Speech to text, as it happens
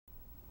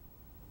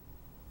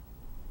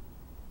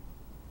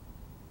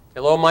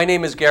Hello, my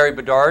name is Gary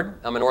Bedard.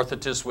 I'm an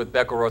orthotist with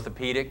Becker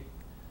Orthopedic.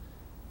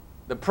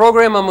 The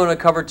program I'm going to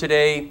cover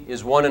today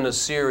is one in a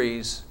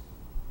series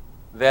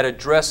that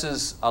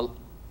addresses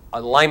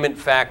alignment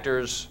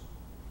factors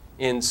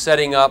in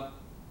setting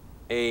up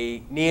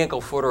a knee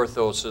ankle foot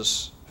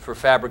orthosis for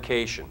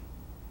fabrication.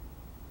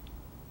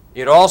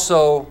 It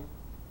also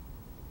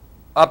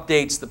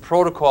updates the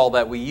protocol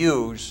that we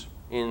use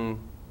in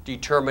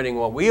determining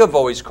what we have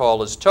always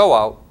called as toe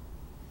out,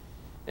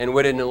 and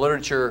what in the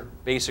literature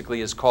basically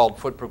is called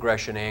foot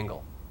progression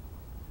angle.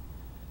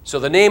 So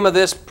the name of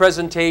this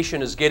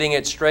presentation is Getting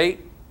It Straight,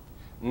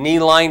 Knee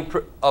Line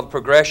of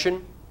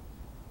Progression,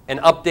 an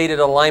updated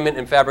alignment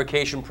and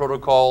fabrication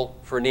protocol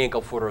for knee ankle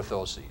foot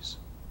orthoses.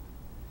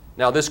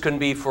 Now this can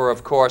be for,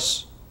 of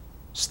course,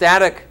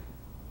 static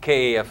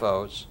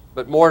KAFOs,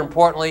 but more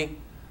importantly,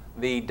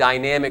 the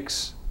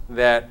dynamics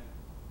that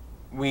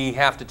we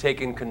have to take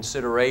in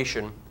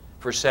consideration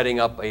for setting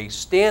up a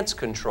stance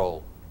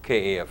control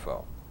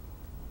KAFO.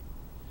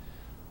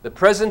 The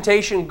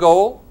presentation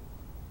goal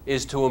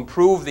is to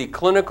improve the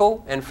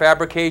clinical and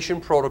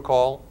fabrication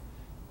protocol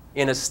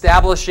in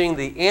establishing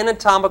the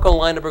anatomical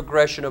line of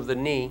progression of the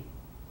knee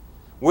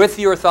with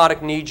the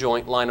orthotic knee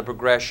joint line of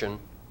progression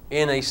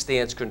in a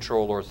stance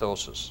control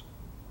orthosis.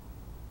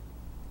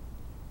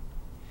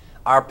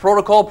 Our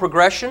protocol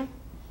progression,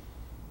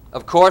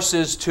 of course,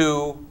 is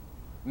to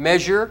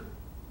measure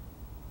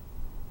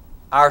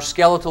our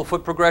skeletal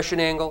foot progression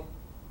angle,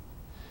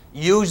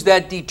 use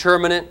that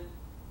determinant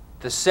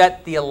to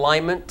set the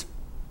alignment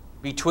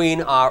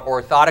between our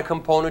orthotic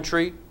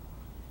componentry,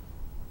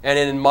 and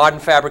in modern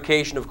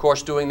fabrication, of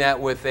course, doing that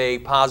with a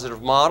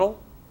positive model,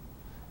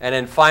 and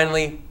then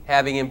finally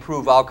having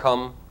improved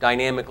outcome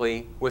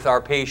dynamically with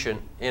our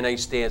patient in a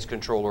stance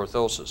control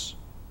orthosis.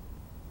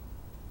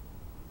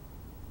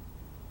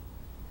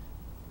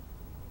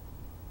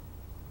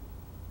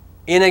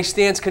 In a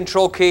stance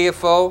control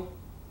KFO,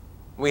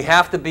 we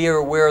have to be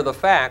aware of the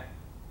fact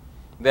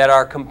that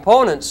our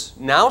components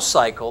now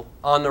cycle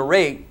on the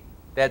rate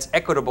that's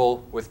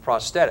equitable with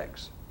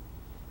prosthetics.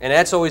 And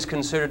that's always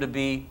considered to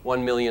be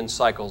 1 million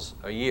cycles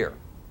a year.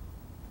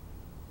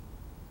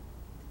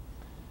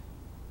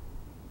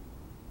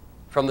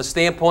 From the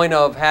standpoint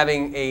of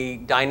having a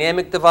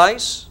dynamic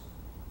device,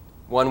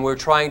 when we're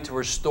trying to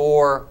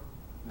restore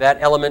that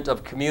element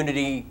of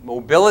community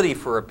mobility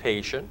for a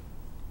patient,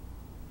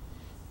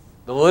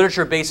 the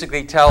literature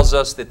basically tells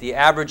us that the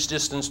average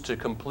distance to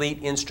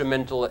complete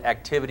instrumental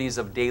activities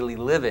of daily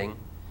living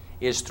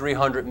is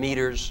 300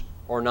 meters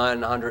or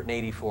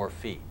 984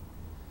 feet.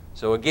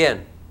 So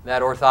again,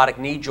 that orthotic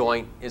knee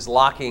joint is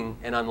locking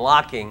and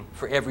unlocking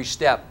for every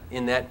step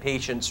in that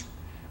patient's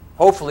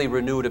hopefully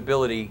renewed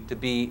ability to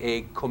be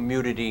a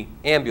community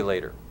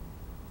ambulator.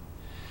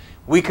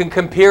 We can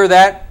compare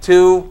that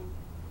to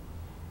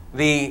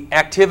the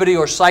activity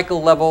or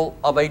cycle level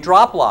of a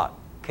drop lot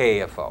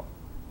KAFO,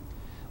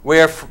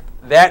 where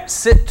that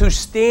sit to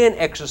stand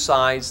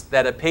exercise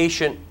that a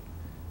patient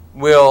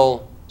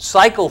will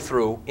cycle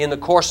through in the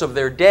course of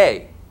their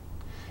day.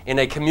 In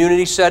a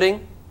community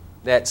setting,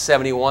 that's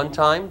 71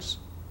 times.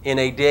 In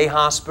a day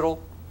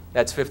hospital,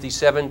 that's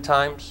 57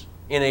 times.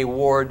 In a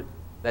ward,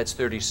 that's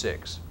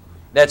 36.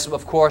 That's,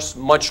 of course,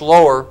 much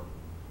lower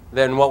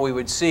than what we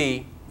would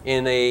see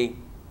in a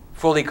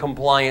fully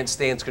compliant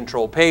stance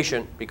control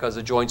patient, because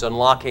the joint's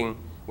unlocking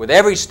with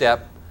every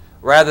step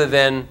rather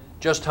than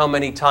just how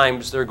many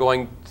times they're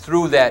going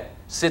through that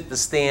sit to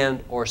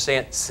stand or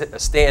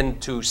stand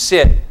to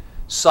sit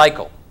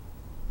cycle.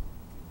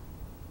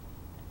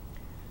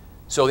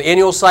 So the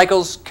annual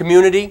cycles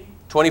community,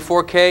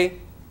 24K.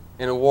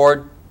 In a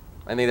ward,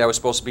 I think that was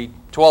supposed to be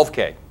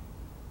 12K.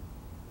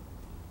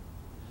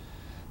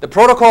 The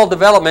protocol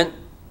development,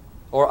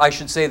 or I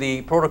should say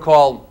the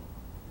protocol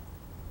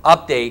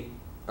update,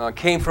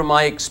 came from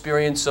my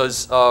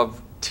experiences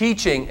of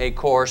teaching a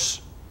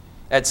course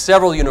at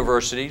several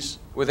universities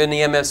within the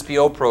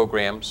MSPO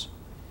programs,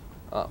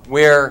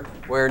 where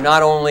we're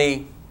not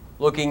only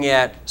looking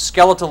at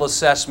skeletal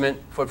assessment,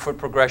 foot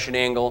progression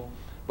angle,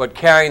 but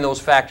carrying those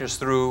factors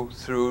through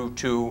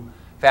to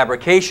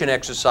fabrication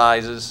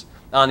exercises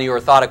on the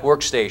orthotic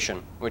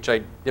workstation, which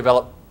I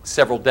developed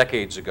several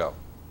decades ago.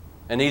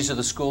 And these are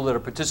the schools that are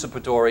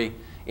participatory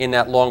in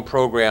that long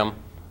program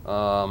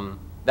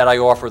that I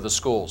offer the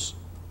schools.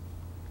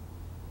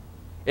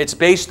 It's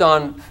based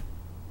on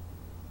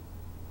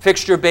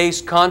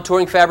fixture-based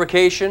contouring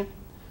fabrication,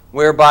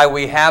 whereby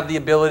we have the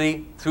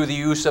ability, through the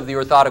use of the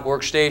orthotic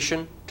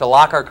workstation, to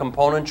lock our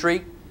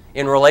componentry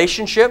in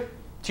relationship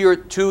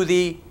to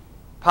the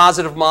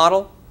positive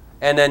model,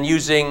 and then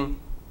using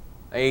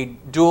a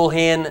dual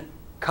hand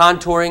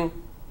contouring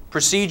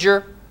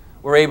procedure,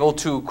 we're able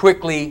to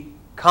quickly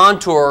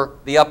contour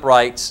the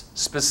uprights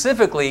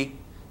specifically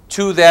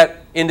to that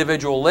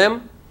individual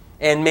limb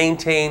and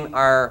maintain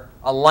our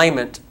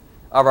alignment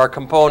of our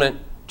component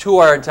to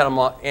our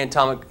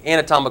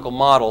anatomical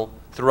model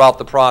throughout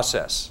the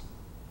process.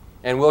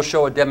 And we'll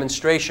show a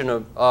demonstration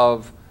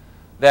of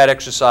that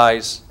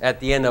exercise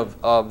at the end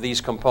of these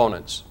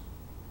components.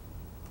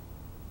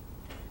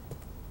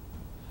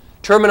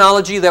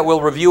 terminology that we'll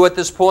review at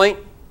this point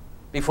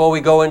before we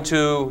go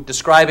into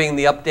describing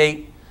the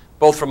update,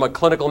 both from a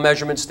clinical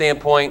measurement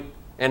standpoint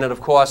and then,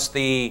 of course,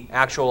 the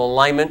actual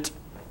alignment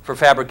for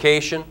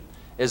fabrication,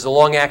 is the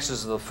long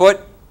axis of the foot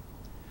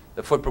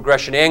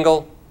progression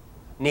angle,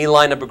 knee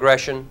line of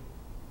progression,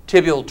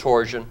 tibial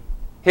torsion,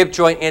 hip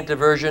joint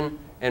anteversion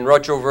and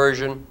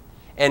retroversion,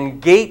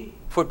 and gait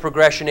foot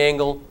progression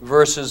angle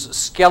versus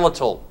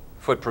skeletal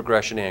foot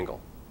progression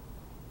angle.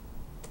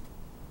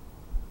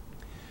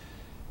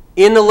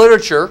 In the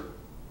literature,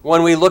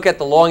 when we look at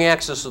the long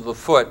axis of the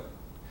foot,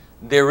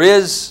 there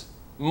is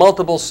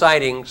multiple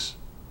sightings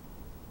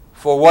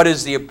for what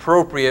is the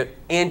appropriate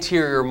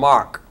anterior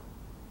mark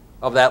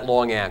of that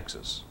long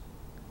axis.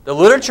 The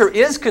literature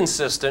is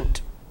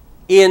consistent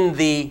in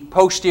the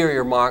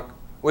posterior mark,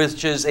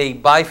 which is a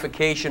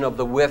bifurcation of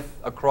the width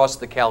across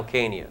the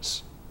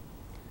calcaneus.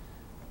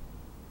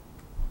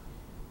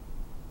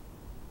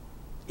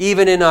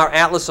 Even in our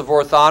Atlas of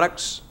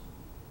Orthotics,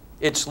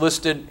 it's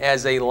listed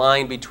as a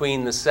line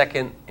between the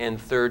second and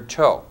third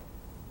toe.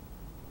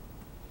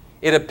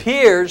 It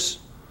appears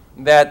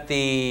that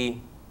the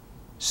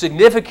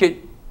significant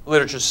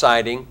literature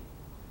citing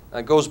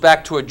goes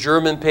back to a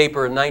German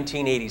paper in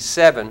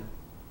 1987,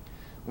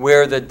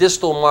 where the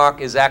distal mark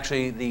is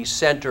actually the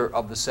center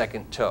of the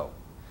second toe.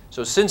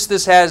 So since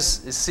this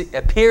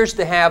appears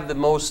to have the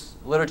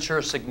most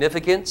literature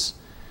significance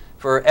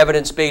for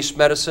evidence-based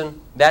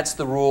medicine, that's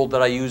the rule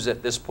that I use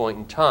at this point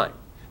in time.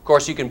 Of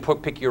course, you can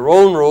pick your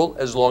own rule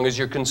as long as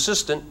you're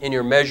consistent in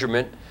your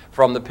measurement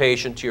from the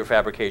patient to your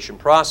fabrication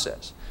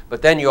process.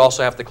 But then you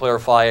also have to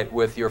clarify it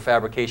with your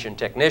fabrication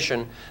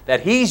technician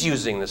that he's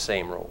using the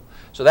same rule.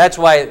 So that's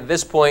why at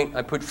this point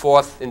I put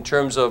forth, in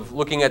terms of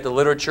looking at the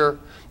literature,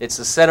 it's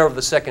the center of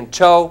the second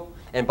toe,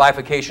 and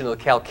bifurcation of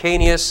the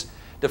calcaneus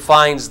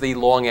defines the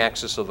long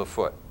axis of the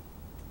foot.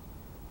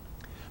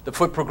 The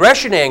foot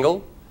progression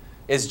angle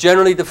is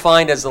generally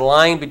defined as the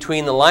line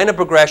between the line of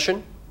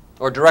progression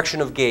or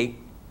direction of gait.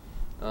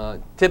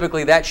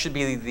 Typically that should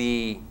be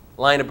the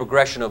line of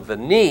progression of the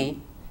knee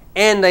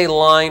and a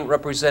line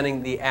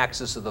representing the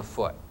axis of the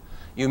foot.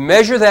 You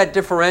measure that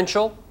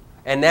differential,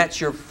 and that's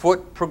your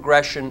foot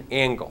progression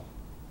angle.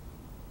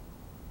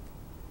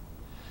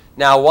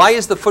 Now, why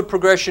is the foot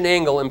progression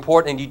angle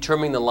important in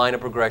determining the line of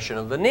progression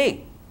of the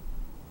knee?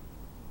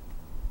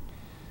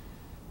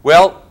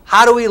 Well,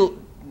 how do we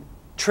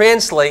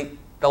translate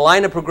the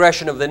line of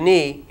progression of the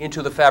knee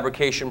into the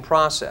fabrication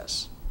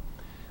process?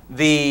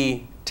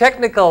 The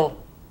technical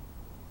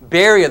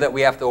barrier that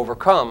we have to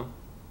overcome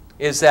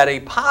is that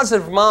a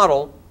positive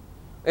model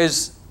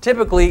is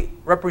typically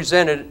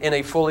represented in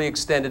a fully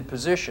extended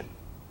position.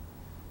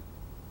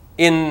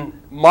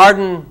 In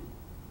modern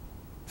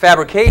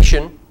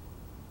fabrication,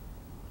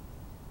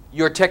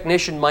 your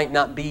technician might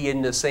not be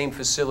in the same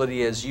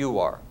facility as you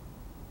are.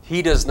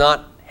 He does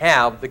not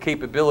have the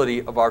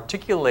capability of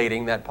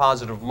articulating that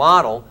positive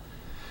model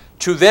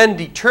to then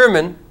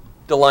determine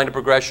the line of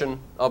progression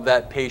of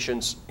that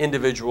patient's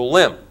individual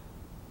limb.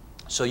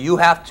 So you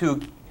have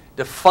to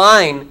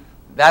define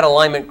that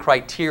alignment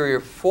criteria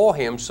for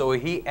him so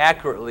he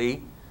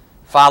accurately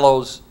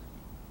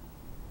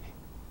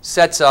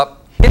sets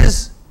up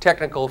his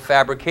technical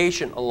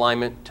fabrication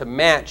alignment to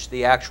match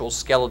the actual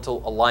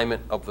skeletal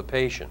alignment of the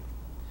patient.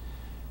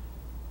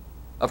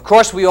 Of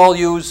course, we all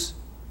use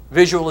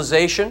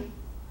visualization,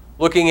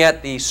 looking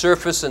at the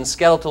surface and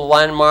skeletal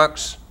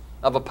landmarks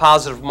of a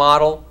positive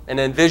model and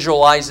then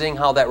visualizing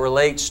how that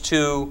relates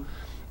to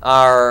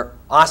our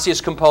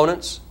osseous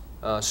components,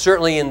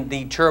 certainly in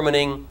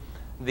determining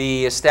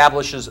the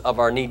establishes of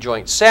our knee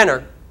joint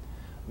center,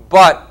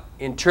 but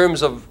in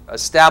terms of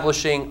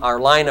establishing our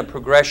line of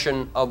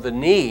progression of the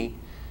knee,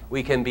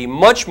 we can be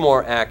much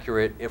more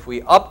accurate if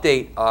we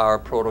update our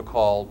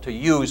protocol to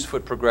use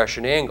foot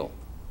progression angle.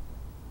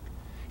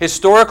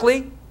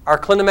 Historically, our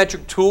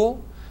clinometric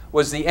tool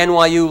was the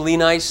NYU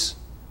Lean-Ice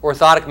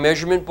Orthotic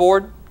Measurement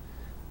Board.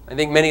 I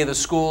think many of the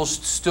schools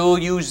still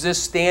use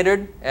this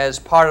standard as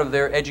part of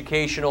their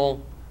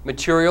educational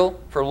material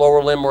for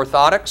lower limb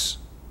orthotics.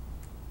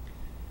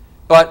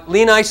 But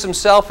Lean-Ice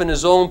himself, in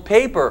his own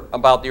paper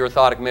about the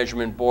Orthotic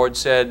Measurement Board,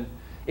 said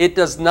it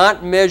does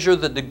not measure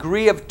the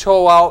degree of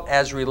toe out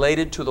as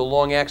related to the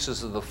long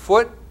axis of the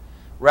foot.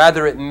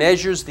 Rather, it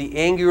measures the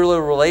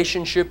angular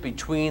relationship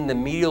between the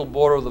medial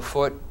border of the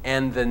foot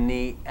and the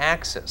knee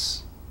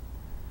axis.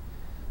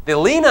 The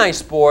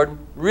Lean-Ice board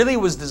really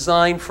was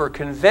designed for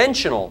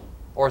conventional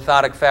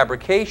orthotic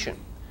fabrication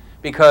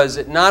because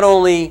it not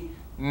only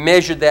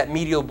measured that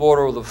medial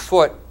border of the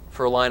foot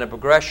for a line of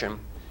progression,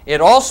 it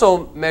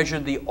also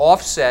measured the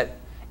offset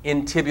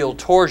in tibial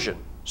torsion.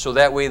 So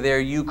that way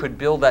there you could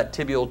build that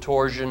tibial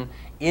torsion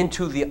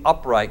into the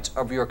uprights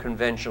of your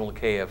conventional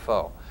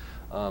KFO.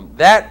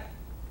 That,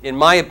 in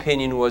my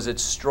opinion, was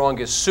its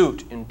strongest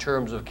suit in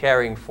terms of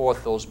carrying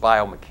forth those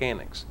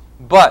biomechanics.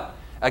 But,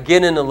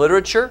 again, in the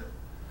literature,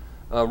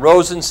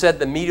 Rosen said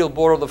the medial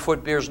border of the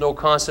foot bears no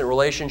constant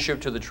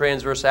relationship to the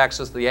transverse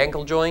axis of the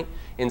ankle joint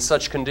in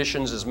such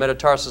conditions as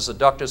metatarsus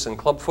adductus and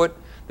clubfoot.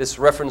 this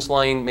reference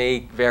line may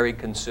vary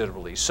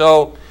considerably.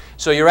 So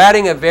you're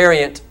adding a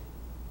variant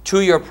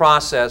to your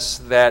process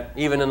that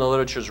even in the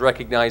literature is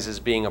recognized as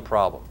being a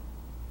problem.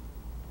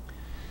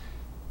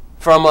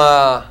 From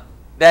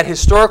that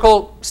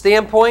historical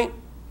standpoint,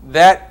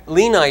 that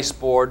lean ice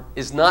board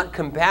is not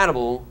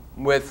compatible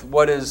with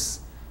what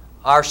is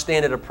our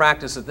standard of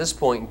practice at this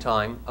point in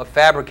time of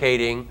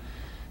fabricating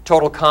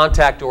total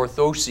contact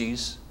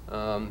orthoses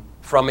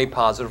from a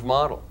positive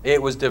model.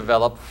 It was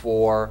developed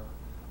for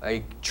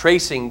a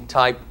tracing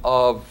type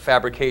of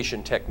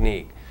fabrication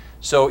technique.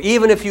 So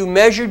even if you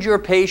measured your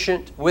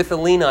patient with a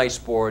lean ice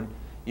board,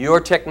 your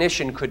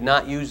technician could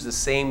not use the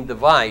same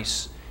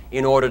device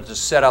in order to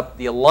set up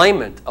the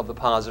alignment of the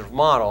positive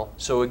model.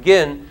 So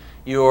again,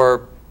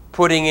 you're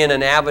putting in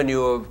an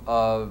avenue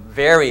of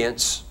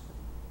variance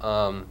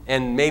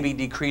and maybe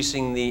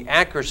decreasing the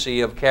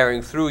accuracy of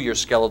carrying through your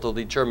skeletal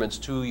determinants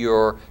to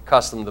your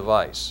custom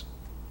device.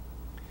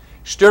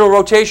 External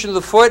rotation of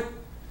the foot,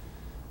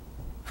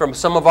 from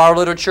some of our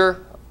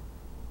literature,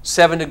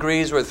 7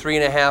 degrees or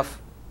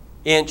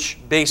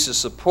 3.5-inch base of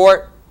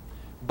support.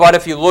 But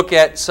if you look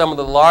at some of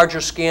the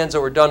larger scans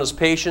that were done as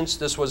patients,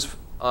 this was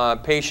a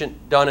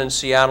patient done in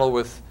Seattle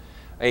with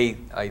a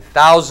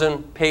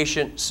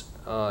 1,000-patient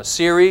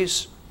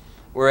series,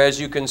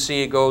 whereas you can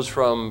see it goes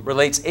from,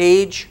 relates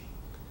age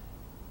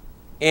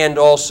and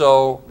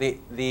also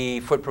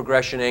the foot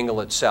progression angle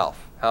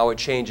itself, how it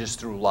changes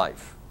through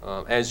life.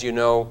 As you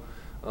know,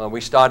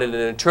 we started in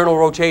an internal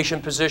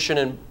rotation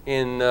position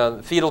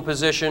in fetal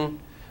position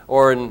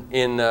or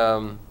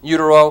in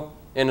utero,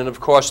 and then of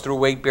course through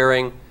weight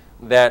bearing,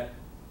 that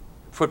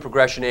foot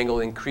progression angle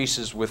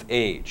increases with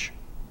age.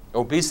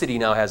 Obesity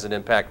now has an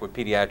impact with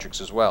pediatrics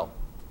as well.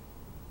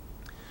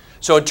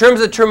 So in terms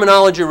of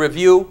terminology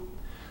review,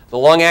 the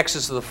long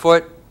axis of the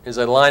foot is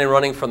a line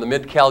running from the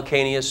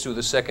mid-calcaneus through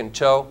the second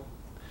toe.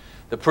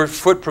 The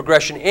foot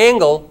progression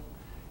angle,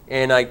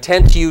 and I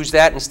tend to use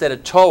that instead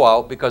of toe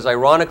out because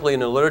ironically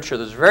in the literature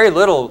there's very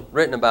little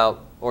written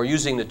about or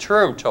using the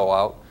term toe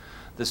out.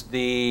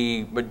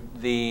 The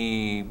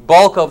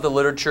bulk of the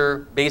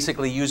literature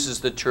basically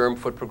uses the term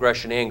foot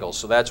progression angle.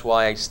 So that's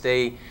why I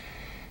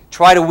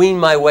try to wean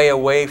my way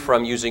away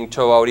from using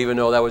toe out, even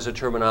though that was a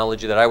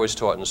terminology that I was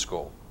taught in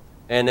school.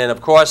 And then,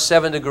 of course,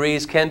 7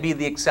 degrees can be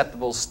the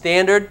acceptable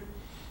standard.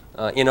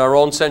 In our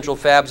own central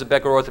fabs at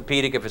Becker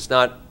Orthopedic, if it's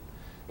not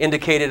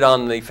indicated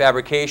on the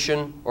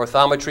fabrication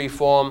orthometry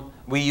form,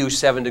 we use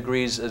 7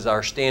 degrees as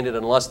our standard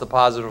unless the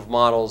positive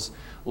models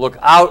look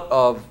out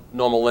of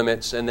normal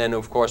limits. And then,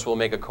 of course, we'll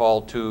make a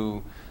call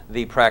to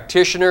the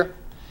practitioner.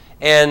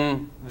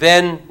 And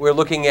then we're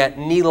looking at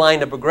knee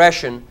line of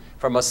progression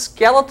from a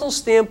skeletal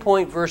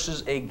standpoint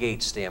versus a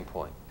gait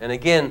standpoint. And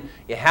again,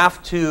 you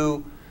have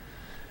to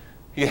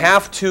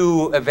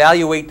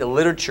evaluate the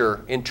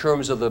literature in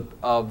terms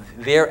of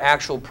their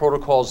actual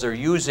protocols they're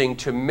using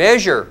to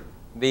measure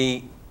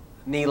the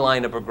knee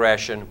line of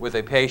progression with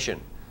a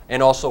patient,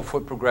 and also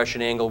foot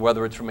progression angle,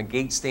 whether it's from a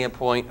gait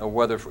standpoint or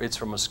whether it's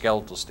from a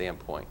skeletal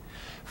standpoint.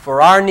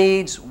 For our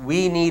needs,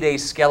 we need a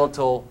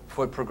skeletal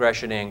foot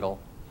progression angle.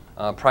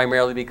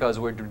 Primarily because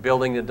we're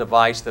building a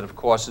device that, of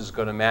course, is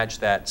going to match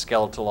that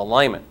skeletal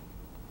alignment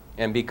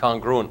and be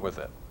congruent with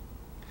it.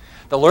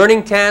 The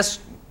learning task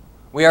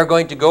we are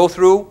going to go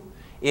through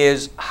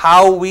is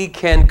how we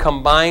can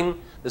combine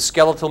the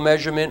skeletal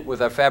measurement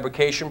with our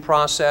fabrication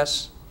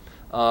process,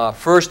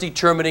 first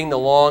determining the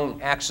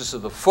long axis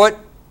of the foot,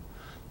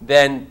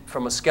 then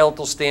from a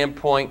skeletal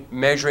standpoint,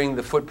 measuring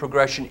the foot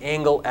progression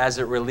angle as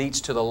it relates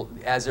to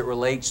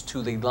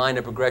the line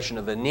of progression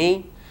of the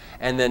knee,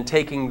 and then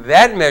taking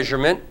that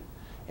measurement,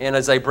 and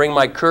as I bring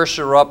my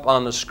cursor up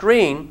on the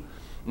screen,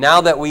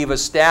 now that we've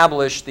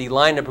established the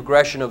line of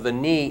progression of the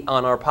knee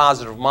on our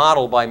positive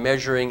model by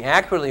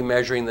accurately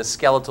measuring the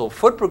skeletal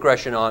foot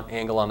progression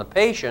angle on the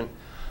patient,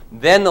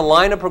 then the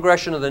line of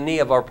progression of the knee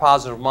of our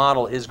positive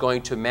model is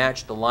going to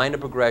match the line of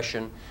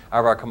progression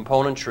of our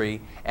componentry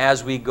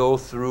as we go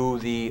through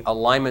the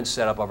alignment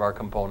setup of our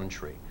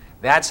componentry.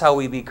 That's how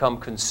we become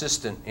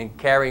consistent in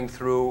carrying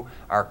through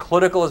our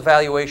clinical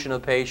evaluation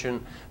of the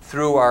patient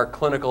through our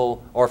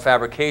clinical or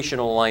fabrication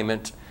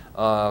alignment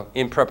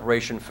in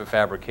preparation for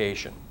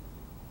fabrication.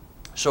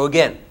 So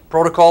again,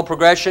 protocol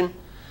progression,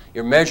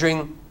 you're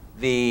measuring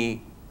the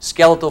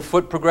skeletal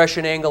foot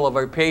progression angle of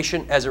our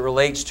patient as it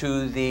relates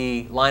to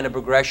the line of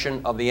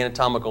progression of the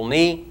anatomical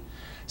knee,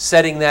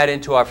 setting that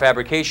into our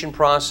fabrication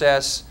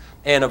process,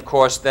 and of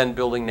course then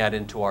building that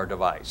into our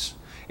device.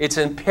 It's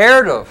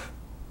imperative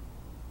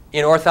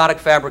in orthotic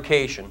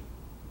fabrication,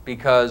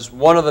 because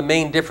one of the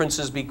main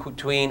differences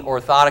between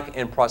orthotic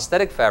and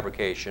prosthetic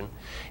fabrication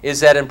is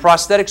that in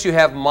prosthetics you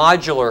have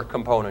modular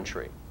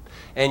componentry,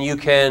 and you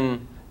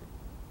can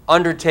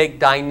undertake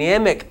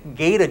dynamic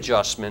gait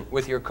adjustment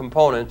with your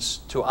components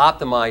to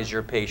optimize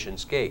your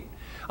patient's gait.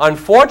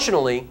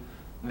 Unfortunately,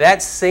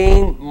 that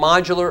same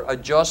modular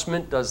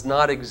adjustment does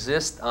not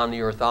exist on the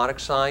orthotic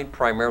side,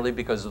 primarily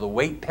because of the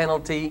weight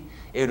penalty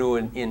it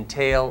would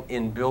entail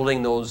in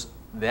building those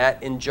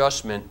that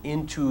adjustment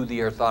into the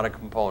orthotic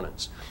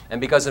components. And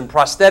because in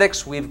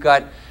prosthetics we've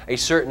got a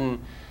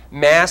certain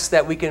mass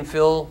that we can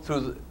fill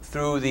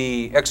through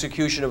the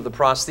execution of the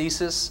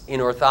prosthesis, in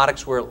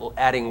orthotics we're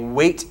adding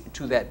weight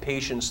to that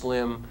patient's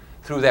limb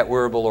through that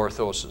wearable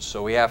orthosis.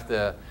 So we have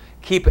to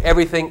keep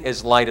everything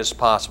as light as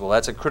possible.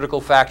 That's a critical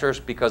factor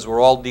because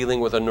we're all dealing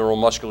with a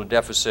neuromuscular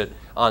deficit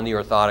on the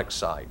orthotic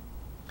side.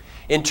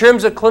 In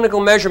terms of clinical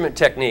measurement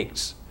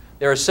techniques,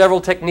 there are several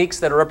techniques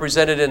that are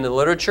represented in the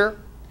literature.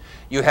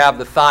 You have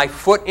the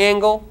thigh-foot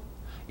angle,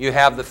 you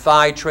have the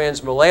thigh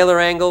transmalar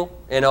angle,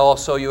 and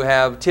also you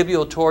have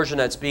tibial torsion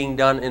that's being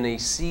done in a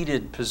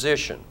seated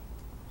position.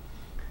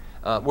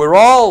 We're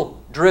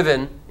all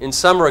driven, in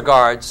some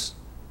regards,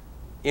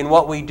 in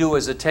what we do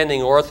as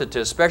attending orthotists,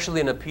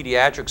 especially in a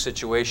pediatric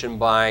situation,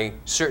 by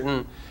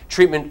certain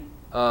treatment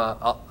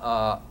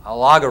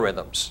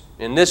algorithms.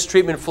 In this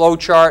treatment flow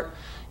chart,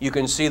 you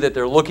can see that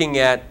they're looking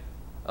at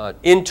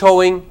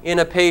in-towing in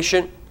a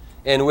patient,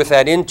 and with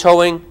that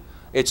in-towing,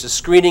 it's a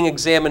screening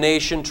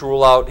examination to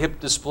rule out hip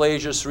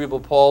dysplasia, cerebral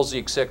palsy,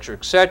 etc.,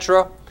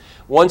 etc.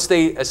 Once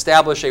they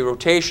establish a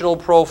rotational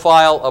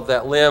profile of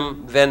that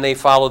limb, then they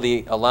follow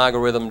the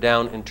algorithm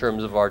down in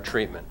terms of our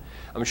treatment.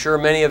 I'm sure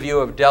many of you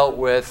have dealt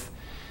with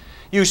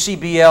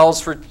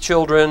UCBLs for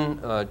children,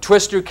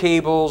 twister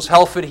cables,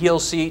 Helford heel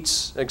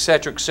seats,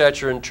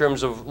 etc., in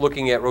terms of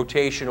looking at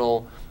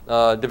rotational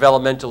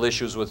developmental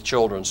issues with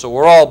children. So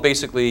we're all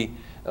basically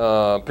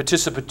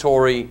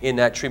participatory in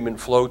that treatment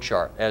flow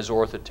chart as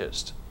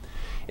orthotists.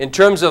 In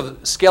terms of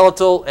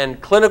skeletal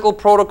and clinical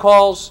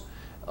protocols,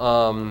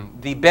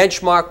 the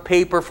benchmark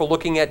paper for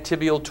looking at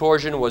tibial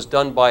torsion was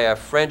done by a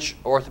French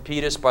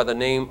orthopedist by the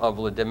name of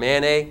Le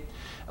Demanet.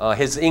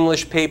 His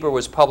English paper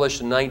was published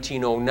in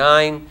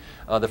 1909.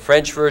 The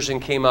French version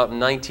came out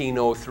in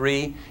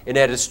 1903, and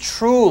that is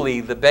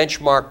truly the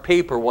benchmark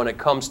paper when it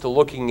comes to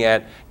looking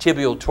at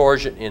tibial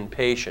torsion in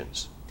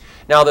patients.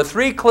 Now, the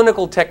three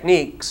clinical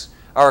techniques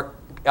are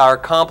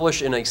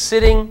accomplished in a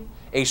sitting,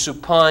 a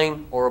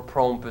supine, or a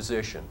prone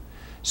position.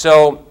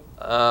 So,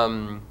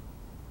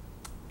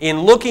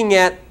 in looking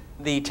at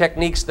the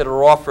techniques that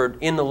are offered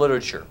in the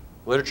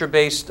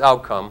literature-based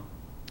outcome,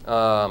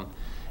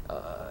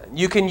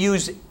 you can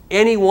use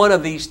any one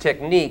of these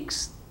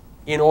techniques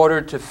in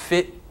order to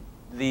fit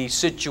the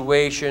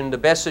situation, the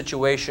best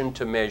situation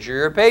to measure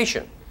your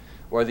patient,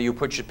 whether you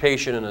put your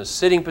patient in a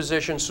sitting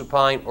position,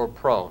 supine, or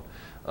prone.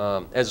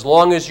 As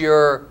long as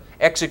you're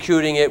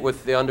executing it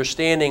with the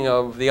understanding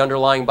of the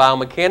underlying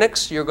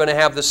biomechanics, you're going to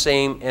have the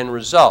same end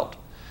result.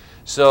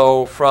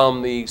 So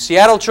from the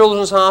Seattle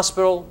Children's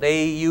Hospital,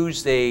 they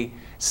used a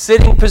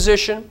sitting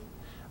position.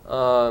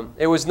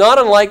 It was not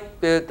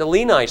unlike the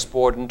Leanice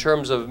board in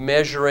terms of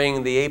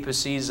measuring the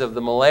apices of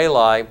the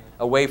malleoli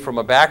away from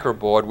a backer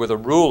board with a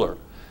ruler.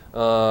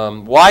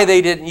 Why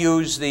they didn't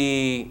use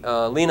the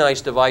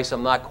Leanice device,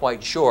 I'm not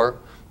quite sure,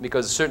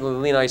 because certainly the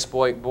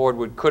Leanice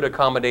board could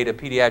accommodate a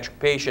pediatric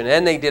patient,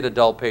 and they did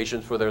adult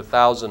patients for their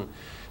 1,000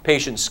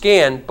 patient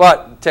scan,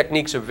 but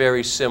techniques are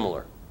very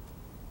similar.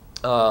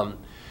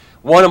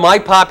 One of my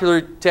popular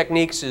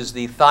techniques is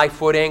the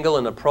thigh-foot angle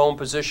in a prone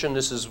position.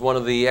 This is one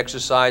of the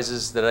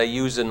exercises that I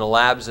use in the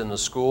labs in the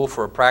school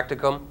for a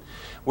practicum.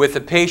 With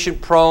the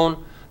patient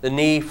prone, the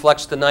knee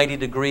flexed to 90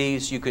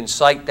 degrees, you can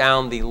sight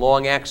down the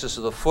long axis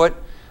of the foot.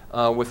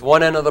 With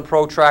one end of the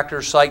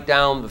protractor, sight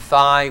down the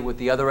thigh with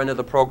the other end of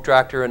the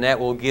protractor, and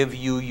that will give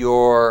you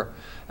your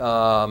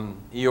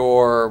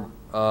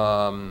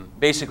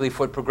basically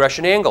foot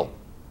progression angle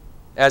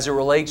as it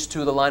relates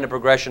to the line of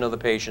progression of the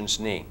patient's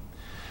knee.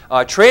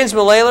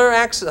 Transmalar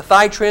axis,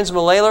 thigh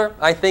transmalar,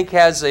 I think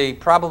has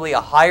probably a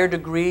higher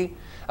degree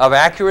of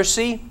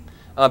accuracy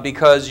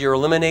because you're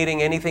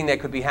eliminating anything that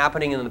could be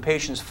happening in the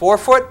patient's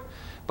forefoot.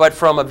 But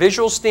from a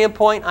visual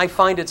standpoint, I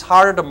find it's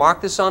harder to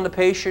mark this on the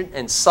patient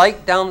and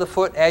sight down the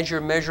foot as you're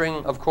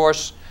measuring, of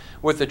course,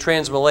 with the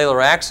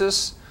transmalar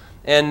axis.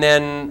 And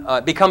then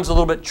it becomes a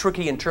little bit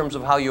tricky in terms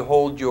of how you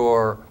hold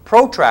your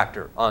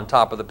protractor on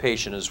top of the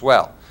patient as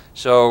well.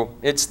 So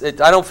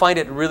I don't find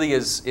it really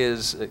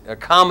as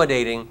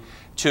accommodating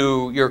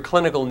to your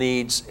clinical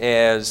needs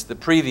as the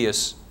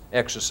previous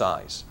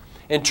exercise.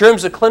 In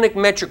terms of clinic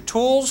metric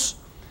tools,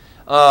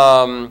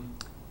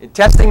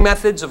 testing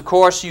methods, of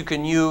course, you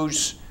can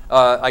use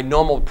a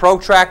normal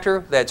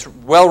protractor that's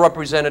well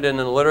represented in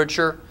the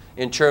literature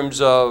in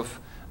terms of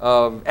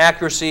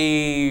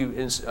accuracy,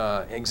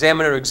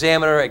 examiner,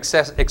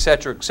 etc.,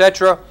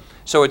 etc.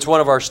 So it's one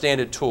of our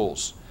standard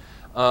tools.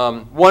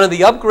 One of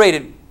the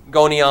upgraded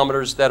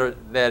goniometers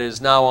that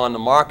is now on the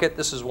market,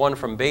 this is one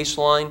from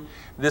Baseline.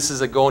 This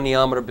is a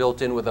goniometer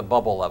built in with a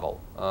bubble level.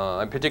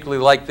 I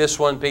particularly like this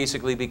one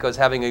basically because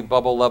having a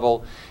bubble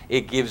level,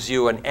 it gives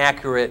you an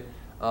accurate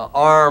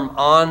arm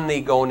on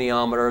the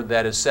goniometer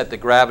that is set to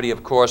gravity,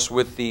 of course,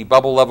 with the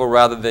bubble level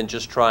rather than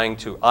just trying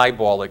to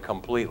eyeball it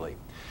completely.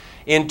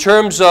 In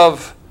terms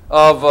of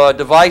a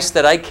device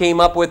that I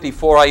came up with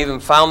before I even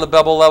found the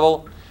bubble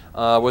level,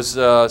 was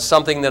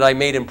something that I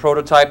made and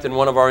prototyped, and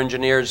one of our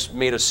engineers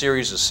made a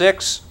series of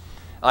 6.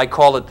 I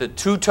call it the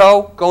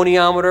two-toe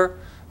goniometer,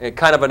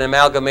 kind of an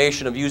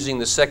amalgamation of using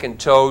the second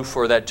toe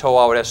for that toe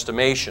out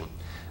estimation.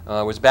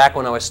 It was back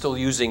when I was still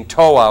using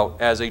toe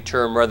out as a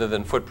term rather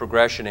than foot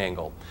progression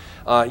angle.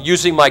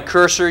 Using my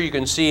cursor, you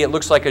can see it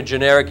looks like a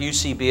generic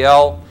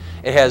UCBL.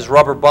 It has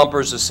rubber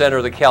bumpers, the center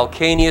of the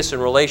calcaneus in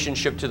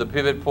relationship to the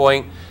pivot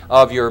point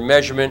of your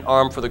measurement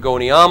arm for the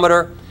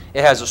goniometer.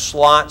 It has a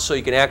slot so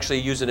you can actually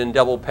use it in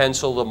double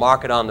pencil to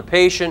mark it on the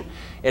patient.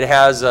 It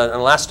has an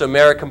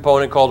elastomeric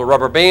component called a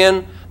rubber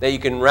band that you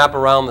can wrap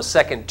around the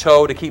second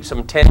toe to keep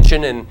some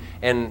tension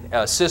and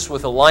assist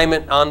with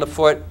alignment on the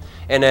foot.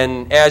 And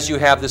then as you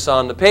have this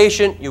on the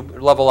patient, you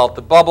level out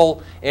the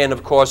bubble, and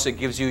of course it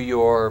gives you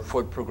your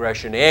foot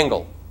progression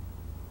angle.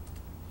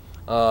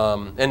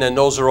 And then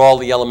those are all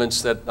the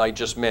elements that I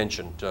just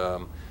mentioned,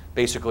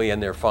 basically in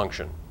their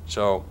function.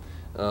 So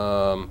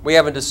we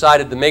haven't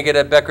decided to make it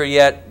at Becker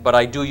yet, but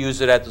I do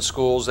use it at the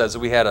schools, as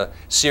we had a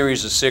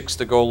series of 6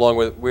 to go along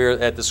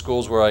with at the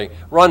schools where I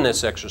run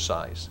this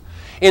exercise.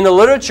 In the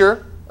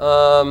literature,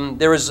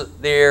 there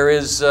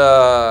is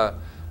a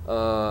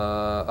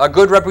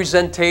good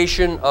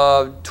representation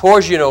of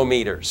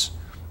torsionometers.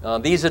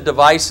 These are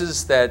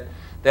devices that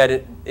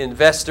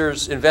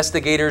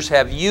investigators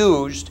have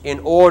used in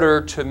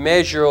order to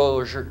measure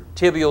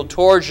tibial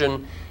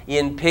torsion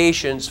in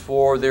patients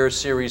for their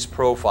series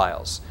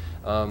profiles.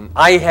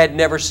 I had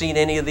never seen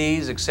any of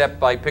these except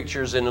by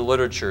pictures in the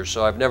literature,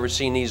 so I've never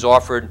seen these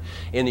offered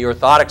in the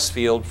orthotics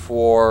field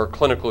for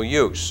clinical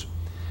use.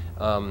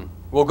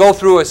 We'll go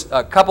through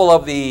a couple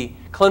of the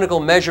clinical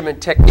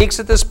measurement techniques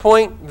at this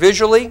point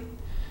visually.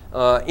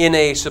 In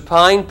a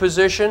supine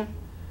position,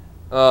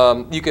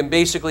 you can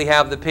basically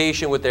have the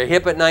patient with their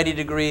hip at 90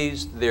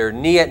 degrees, their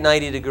knee at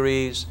 90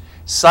 degrees,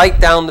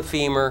 sight down the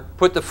femur,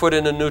 put the foot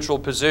in a neutral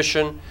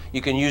position. You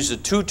can use the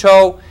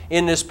two-toe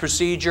in this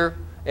procedure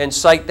and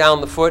sight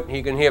down the foot.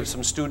 You can have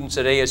some students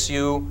at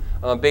ASU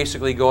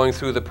basically going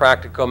through the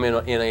practicum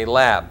in a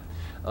lab.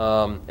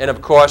 And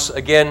of course,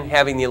 again,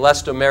 having the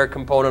elastomeric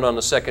component on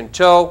the second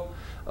toe,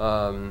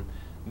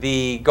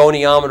 the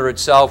goniometer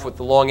itself with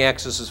the long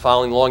axis is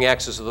following the long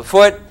axis of the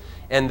foot,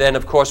 and then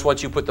of course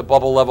once you put the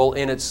bubble level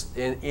in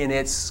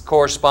its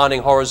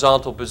corresponding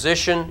horizontal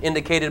position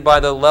indicated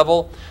by the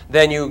level,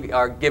 then you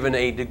are given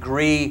a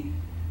degree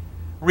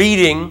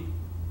reading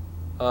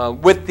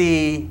with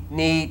the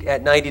knee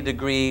at 90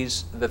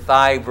 degrees, the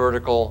thigh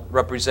vertical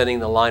representing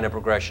the line of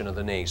progression of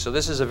the knee. So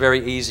this is a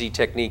very easy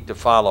technique to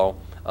follow,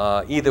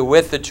 either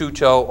with the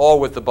two-toe or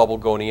with the bubble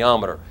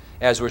goniometer,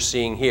 as we're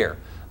seeing here.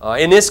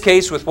 In this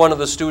case, with one of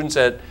the students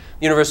at the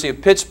University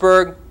of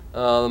Pittsburgh,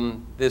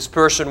 this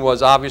person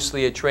was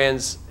obviously a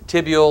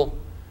transtibial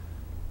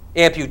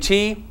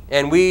amputee,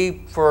 and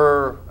we,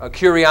 for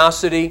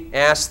curiosity,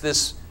 asked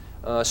this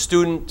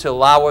student to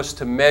allow us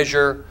to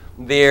measure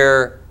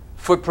their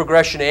foot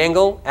progression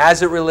angle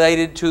as it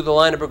related to the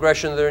line of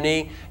progression of their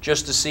knee,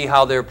 just to see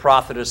how their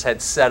prosthetist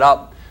had set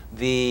up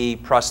the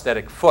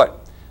prosthetic foot.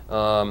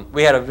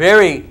 We had a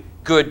very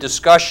good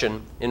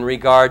discussion in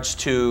regards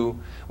to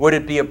would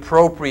it be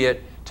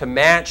appropriate to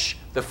match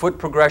the foot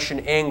progression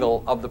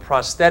angle of the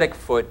prosthetic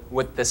foot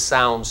with the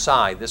sound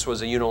side. This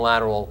was a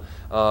unilateral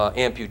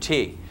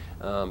amputee.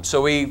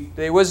 So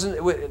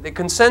the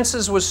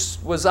consensus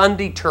was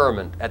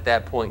undetermined at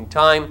that point in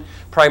time,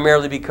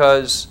 primarily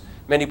because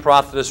many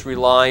prosthetists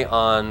rely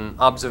on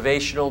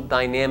observational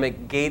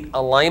dynamic gait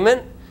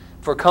alignment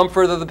for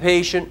comfort of the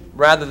patient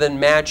rather than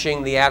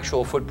matching the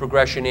actual foot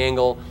progression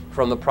angle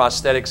from the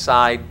prosthetic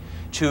side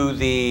to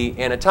the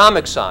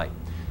anatomic side.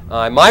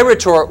 My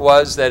retort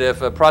was that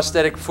if a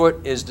prosthetic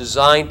foot is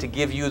designed to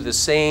give you the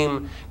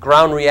same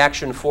ground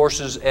reaction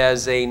forces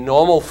as a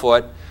normal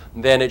foot,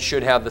 then it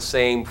should have the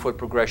same foot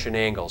progression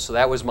angle. So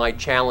that was my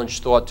challenge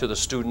thought to the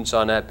students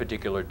on that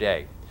particular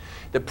day.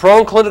 The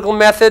prone clinical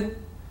method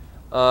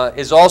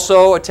is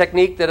also a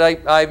technique that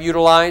I've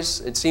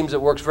utilized. It seems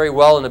it works very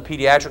well in a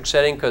pediatric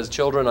setting because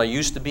children are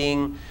used to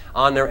being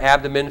on their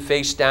abdomen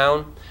face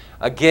down.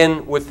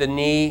 Again, with the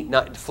knee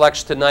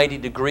flexed to 90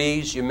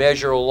 degrees, you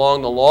measure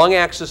along the long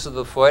axis of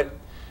the foot,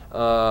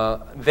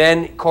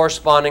 then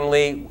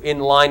correspondingly in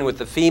line with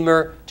the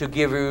femur to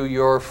give you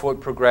your foot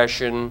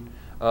progression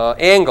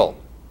angle.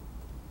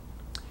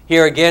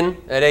 Here again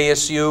at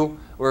ASU,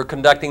 we're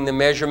conducting the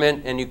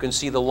measurement, and you can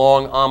see the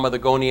long arm of the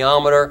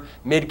goniometer,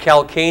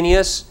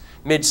 mid-calcaneus,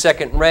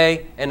 mid-second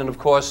ray, and then of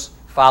course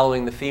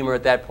following the femur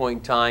at that point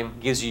in time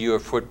gives you your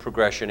foot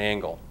progression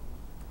angle.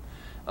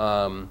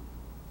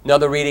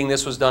 Another reading,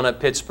 this was done at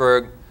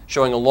Pittsburgh,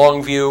 showing a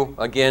long view,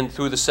 again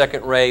through the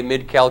second ray,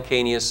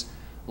 mid-calcaneus,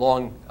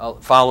 long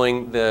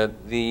following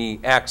the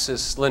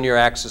axis, linear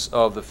axis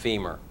of the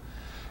femur.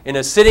 In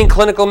a sitting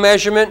clinical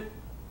measurement,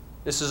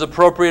 this is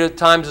appropriate at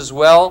times as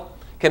well.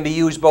 Can be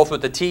used both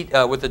with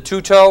the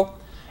two-toe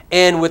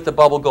and with the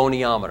bubble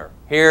goniometer.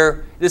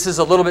 Here, this is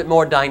a little bit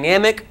more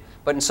dynamic,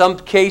 but in some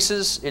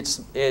cases,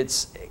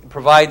 it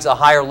provides a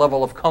higher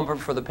level of comfort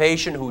for the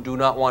patient who do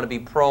not want to be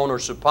prone or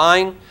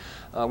supine.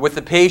 With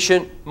the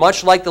patient,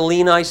 much like the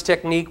lean ice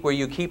technique where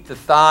you keep the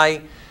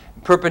thigh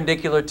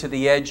perpendicular to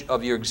the edge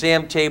of your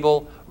exam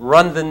table.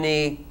 Run the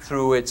knee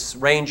through its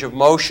range of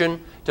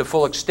motion to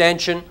full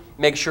extension.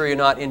 Make sure you're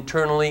not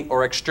internally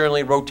or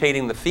externally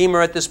rotating the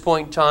femur at this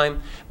point in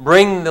time.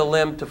 Bring the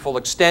limb to full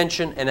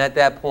extension, and at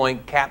that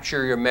point,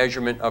 capture your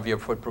measurement of your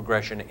foot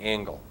progression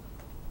angle.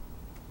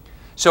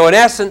 So in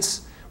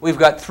essence, we've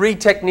got 3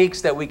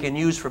 techniques that we can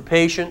use for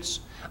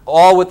patients,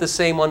 all with the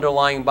same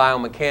underlying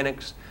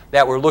biomechanics,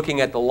 that we're looking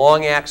at the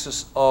long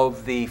axis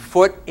of the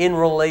foot in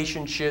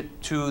relationship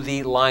to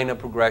the line of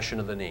progression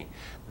of the knee.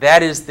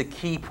 That is the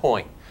key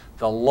point.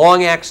 The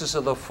long axis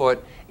of the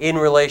foot in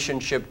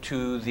relationship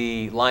to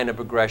the line of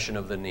progression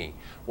of the knee.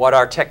 What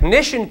our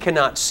technician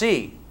cannot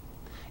see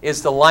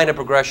is the line of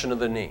progression of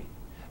the knee.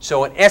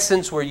 So in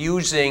essence, we're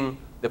using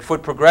the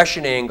foot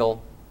progression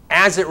angle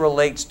as it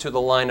relates to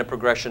the line of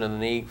progression of the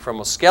knee from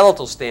a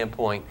skeletal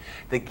standpoint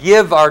to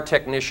give our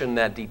technician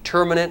that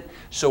determinant,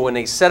 so when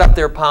they set up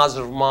their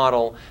positive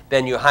model,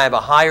 then you have a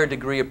higher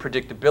degree of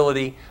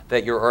predictability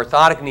that your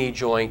orthotic knee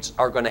joints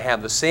are going to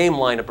have the same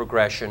line of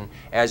progression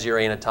as your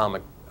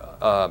anatomic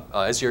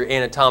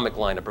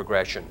line of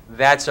progression.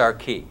 That's our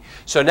key.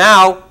 So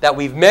now that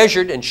we've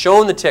measured and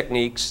shown the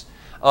techniques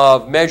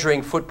of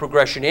measuring foot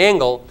progression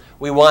angle,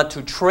 we want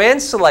to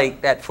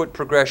translate that foot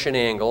progression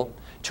angle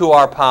to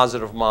our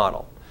positive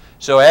model.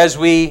 So as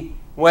we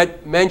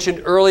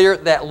mentioned earlier,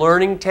 that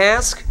learning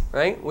task,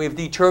 right? We've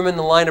determined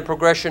the line of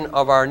progression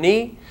of our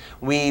knee.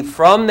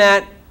 From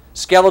that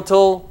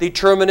skeletal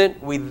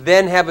determinant, we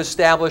then have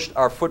established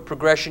our foot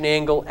progression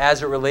angle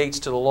as it relates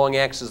to the long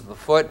axis of the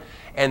foot,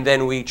 and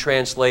then we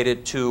translate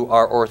it to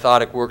our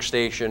orthotic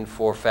workstation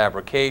for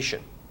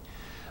fabrication.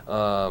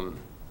 And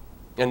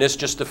this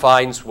just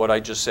defines what I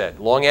just said.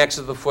 Long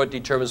axis of the foot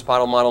determines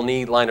positive model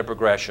knee line of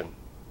progression.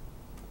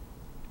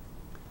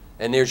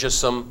 And there's just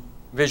some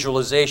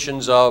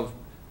visualizations of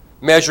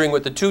measuring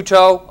with the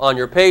 2-toe on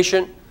your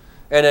patient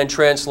and then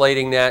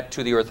translating that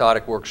to the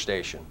orthotic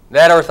workstation.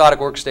 That orthotic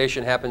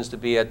workstation happens to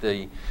be at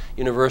the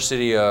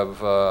University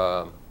of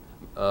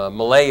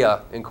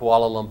Malaya in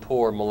Kuala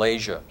Lumpur,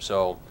 Malaysia.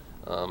 So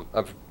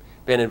I've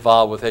been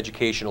involved with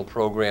educational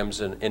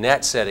programs in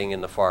that setting in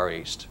the Far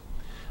East.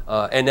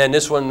 And then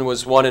this one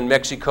was one in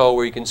Mexico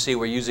where you can see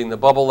we're using the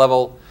bubble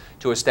level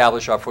to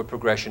establish our foot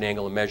progression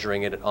angle and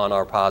measuring it on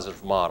our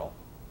positive model.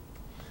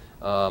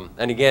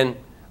 And again,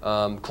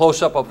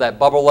 close-up of that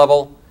bubble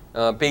level.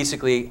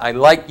 Basically, I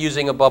like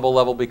using a bubble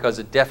level because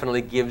it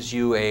definitely gives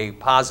you a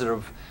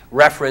positive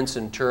reference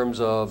in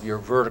terms of your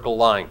vertical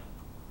line.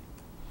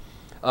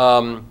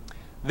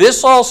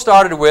 This all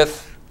started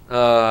with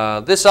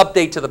this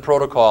update to the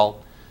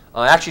protocol.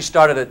 I actually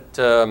started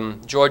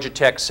at Georgia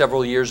Tech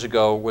several years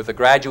ago with a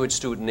graduate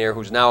student there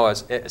who's now a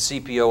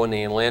CPO in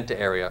the Atlanta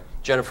area,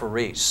 Jennifer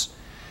Reese.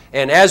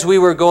 And as we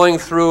were going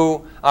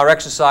through our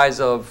exercise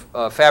of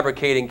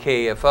fabricating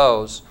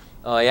KFOs,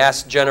 I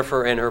asked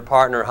Jennifer and her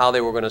partner how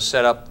they were going to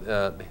set up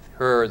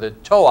the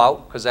toe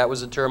out, because that was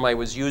the term I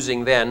was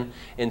using then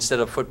instead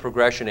of foot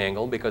progression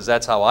angle, because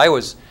that's how I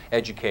was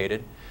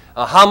educated.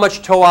 How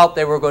much toe out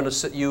they were going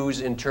to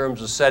use in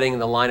terms of setting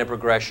the line of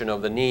progression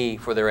of the knee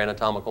for their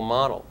anatomical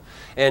model.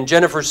 And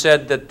Jennifer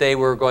said that they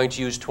were going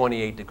to use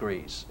 28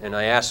 degrees. And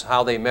I asked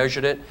how they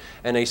measured it,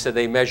 and they said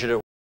they measured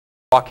it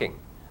walking.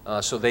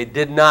 So they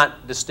did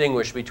not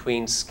distinguish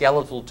between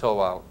skeletal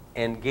toe out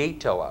and gait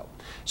toe out.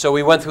 So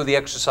we went through the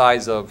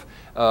exercise of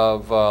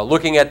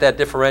looking at that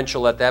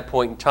differential at that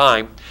point in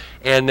time.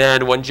 And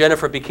then when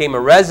Jennifer became a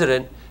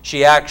resident,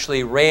 she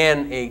actually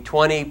ran a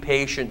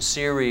 20-patient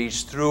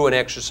series through an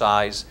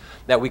exercise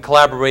that we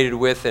collaborated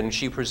with, and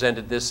she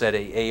presented this at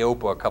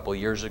AOPA a couple of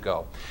years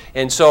ago.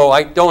 And so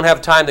I don't have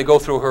time to go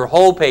through her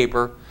whole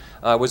paper.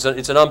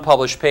 It's an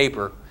unpublished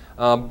paper.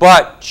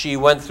 But she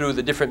went through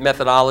the different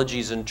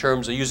methodologies in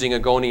terms of using a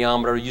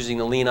goniometer, using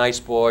the lean ice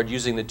board,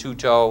 using the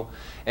 2-toe,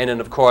 and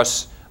then, of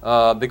course,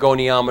 the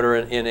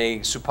goniometer in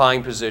a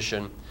supine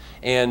position.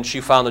 And she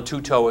found the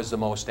 2-toe is the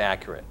most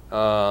accurate.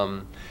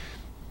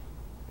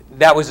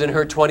 That was in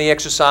her 20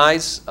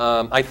 exercise.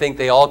 I think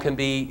they all can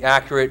be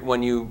accurate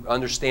when you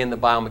understand the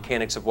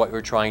biomechanics of what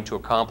you're trying to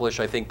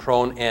accomplish. I think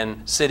prone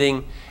and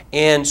sitting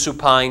and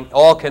supine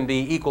all can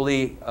be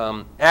equally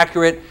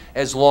accurate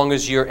as long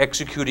as you're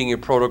executing your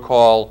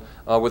protocol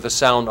with a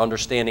sound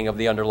understanding of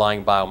the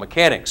underlying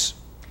biomechanics.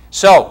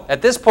 So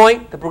at this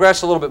point, to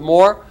progress a little bit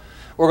more,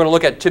 we're going to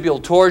look at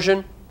tibial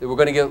torsion. We're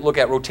going to look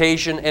at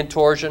rotation and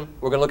torsion.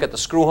 We're going to look at the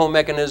screw-home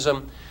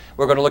mechanism.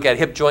 We're going to look at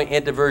hip joint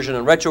anteversion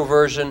and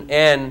retroversion,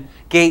 and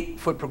gait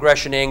foot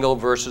progression angle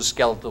versus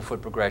skeletal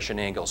foot progression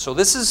angle. So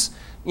this is,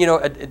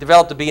 it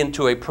developed to be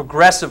into a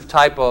progressive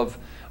type of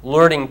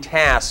learning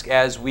task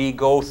as we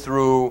go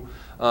through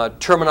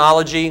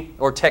terminology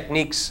or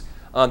techniques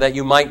that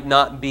you might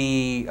not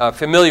be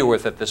familiar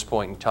with at this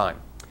point in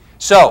time.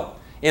 So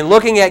in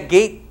looking at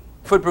gait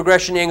foot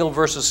progression angle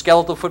versus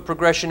skeletal foot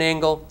progression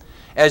angle,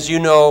 as you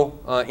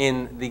know,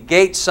 in the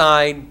gait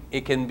side,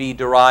 it can be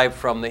derived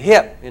from the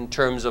hip in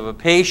terms of a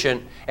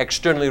patient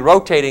externally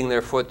rotating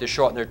their foot to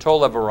shorten their toe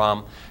level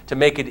arm to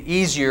make it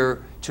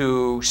easier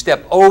to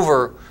step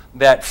over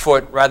that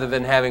foot rather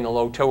than having a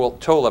low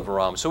toe lever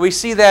arm. So we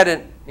see that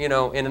in, in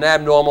an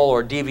abnormal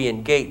or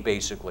deviant gait,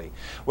 basically.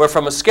 Where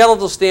from a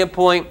skeletal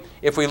standpoint,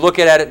 if we look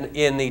at it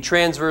in the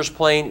transverse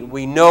plane,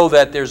 we know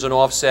that there's an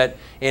offset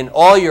in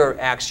all your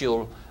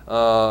axial,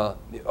 all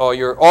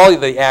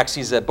the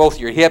axes at both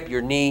your hip,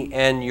 your knee,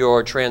 and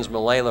your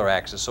transmalleolar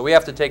axis. So we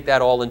have to take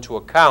that all into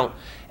account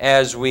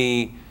as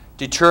we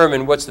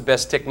determine what's the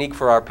best technique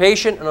for our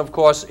patient, and of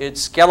course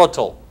it's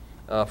skeletal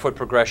foot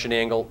progression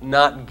angle,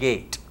 not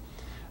gait.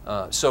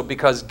 So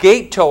because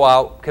gait toe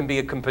out can be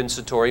a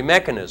compensatory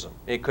mechanism.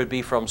 It could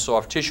be from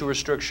soft tissue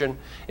restriction.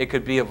 It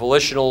could be a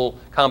volitional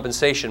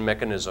compensation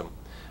mechanism.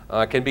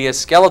 It can be a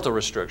skeletal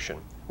restriction.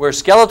 Where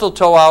skeletal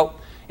toe out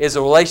is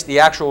the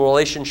actual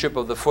relationship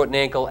of the foot and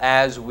ankle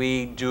as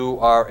we do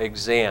our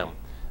exam.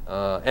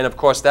 And of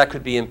course that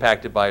could be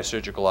impacted by a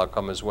surgical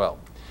outcome as well.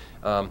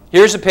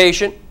 Here's a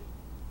patient,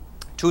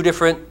 two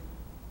different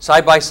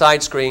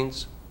side-by-side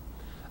screens.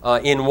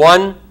 In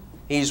one,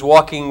 he's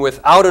walking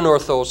without an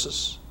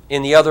orthosis.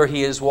 In the other,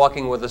 he is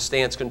walking with a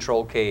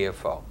stance-controlled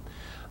KFO.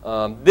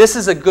 This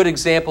is a good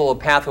example of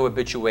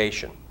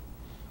pathohabituation.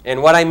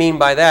 And what I mean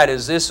by that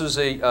is this was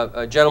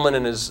a gentleman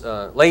in his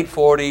late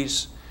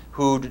 40s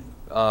who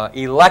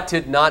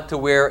elected not to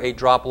wear a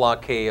drop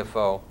lock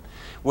KFO,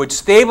 would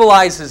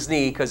stabilize his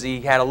knee because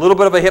he had a little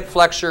bit of a hip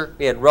flexor.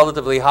 He had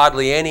relatively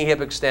hardly any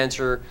hip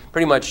extensor,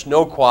 pretty much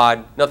no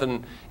quad,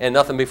 nothing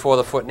before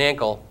the foot and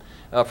ankle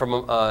from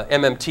an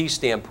MMT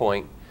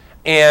standpoint.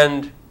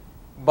 And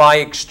by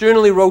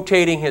externally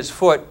rotating his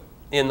foot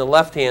in the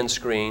left-hand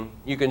screen,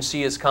 you can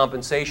see his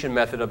compensation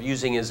method of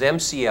using his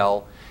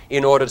MCL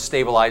in order to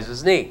stabilize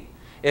his knee.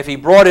 If he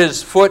brought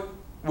his foot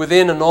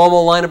within a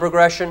normal line of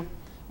progression,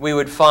 we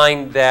would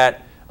find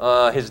that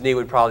his knee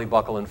would probably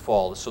buckle and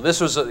fall. So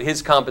this was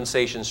his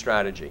compensation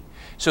strategy.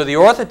 So the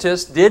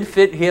orthotist did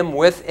fit him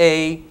with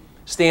a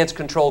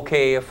stance-controlled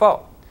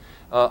KFO.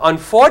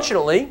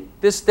 Unfortunately,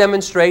 this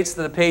demonstrates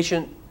that the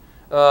patient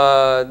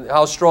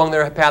how strong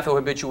their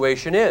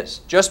pathohabituation is.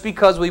 Just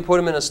because we put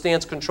them in a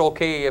stance-controlled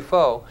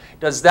KFO,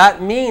 does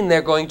that mean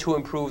they're going to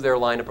improve their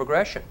line of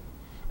progression?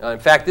 In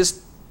fact,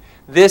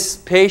 this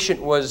patient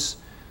was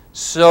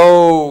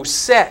so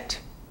set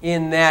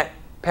in that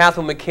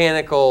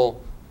pathomechanical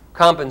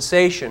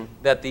compensation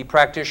that the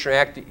practitioner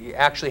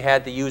actually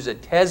had to use a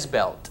TES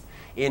belt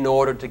in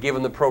order to give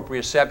him the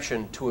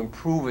proprioception to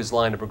improve his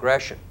line of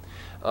progression.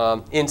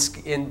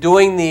 In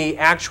doing the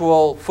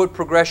actual foot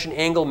progression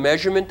angle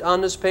measurement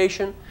on this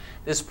patient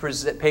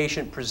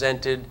patient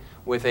presented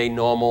with a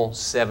normal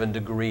 7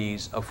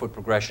 degrees of foot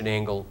progression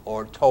angle,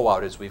 or toe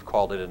out as we've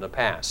called it in the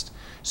past.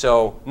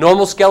 So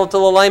normal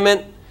skeletal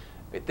alignment,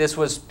 this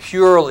was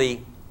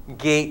purely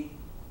gait,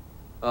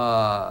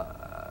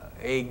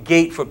 a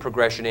gait foot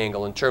progression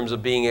angle in terms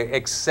of being an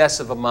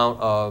excessive amount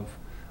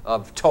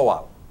of toe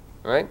out.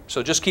 All right?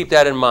 So just keep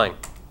that in mind.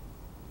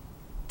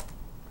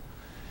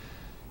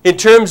 In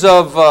terms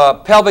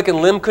of pelvic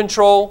and limb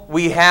control,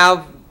 we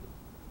have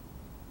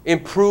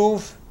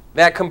improved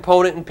that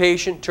component in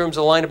patient in terms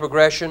of line of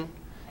progression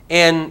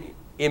and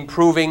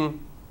improving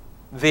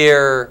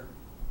their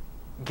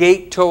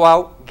gait toe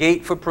out,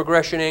 gait foot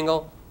progression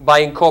angle by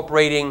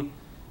incorporating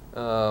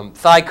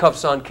thigh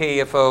cuffs on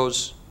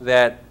KFOs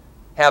that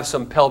have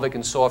some pelvic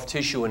and soft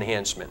tissue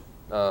enhancement,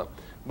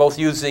 both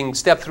using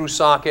step-through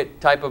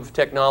socket type of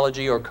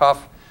technology or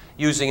cuff,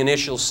 using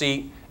initial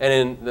seat,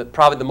 and in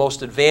probably the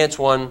most advanced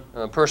one,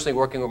 personally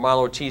working with Marlo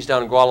Ortiz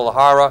down in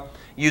Guadalajara,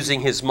 using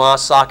his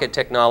Moss socket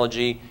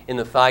technology in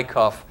the thigh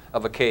cuff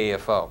of a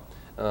KFO.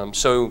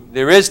 So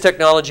there is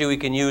technology we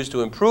can use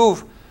to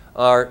improve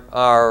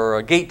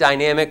our gait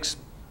dynamics,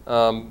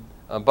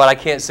 but I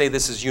can't say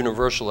this is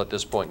universal at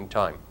this point in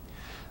time.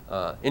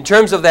 In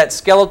terms of that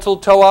skeletal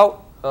toe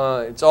out,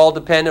 it's all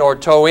dependent, or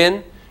toe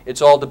in,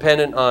 it's all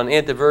dependent on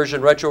anteversion,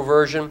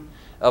 retroversion.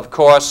 Of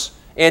course,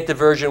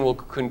 anteversion will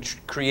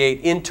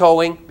create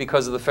in-toeing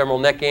because of the femoral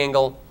neck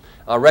angle.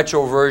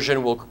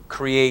 Retroversion will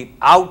create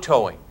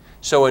out-toeing.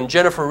 So in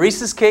Jennifer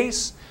Reese's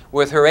case,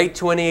 with her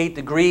 828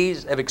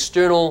 degrees of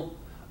external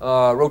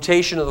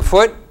rotation of the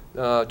foot,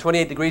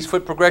 28 degrees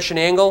foot progression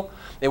angle,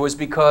 it was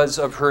because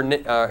of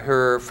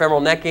her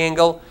femoral neck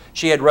angle.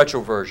 She had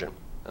retroversion.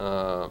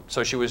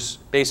 So she was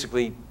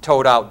basically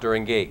toed out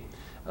during gait.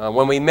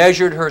 When we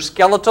measured her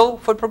skeletal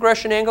foot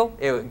progression angle,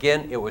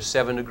 again, it was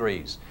 7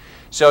 degrees.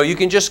 So you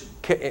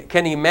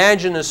can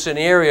imagine a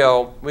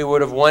scenario we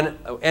would have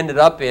ended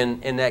up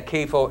in that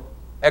KFO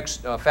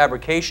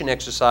fabrication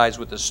exercise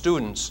with the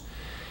students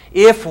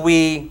if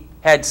we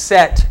had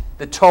set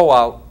the toe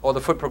out or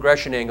the foot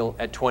progression angle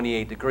at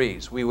 28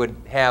 degrees. We would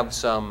have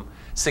some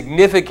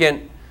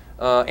significant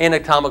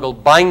anatomical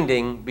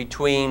binding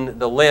between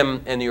the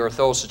limb and the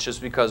orthosis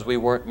just because we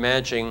weren't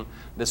matching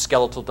the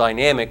skeletal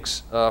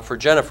dynamics for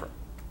Jennifer.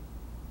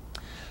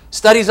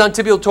 Studies on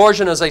tibial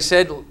torsion, as I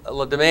said,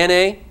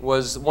 Ledemane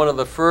was one of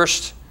the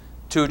first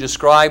to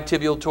describe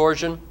tibial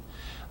torsion.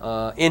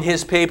 In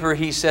his paper,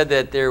 he said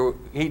that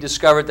he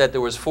discovered that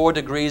there was 4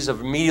 degrees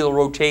of medial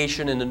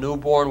rotation in the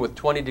newborn with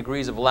 20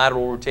 degrees of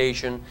lateral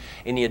rotation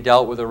in the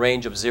adult, with a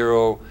range of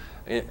 0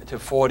 to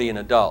 40 in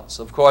adults.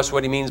 Of course,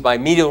 what he means by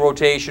medial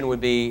rotation would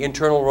be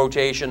internal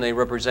rotation. They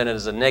represent it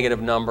as a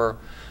negative number,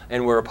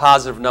 and where a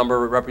positive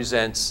number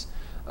represents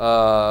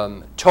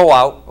toe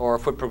out or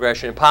foot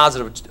progression, a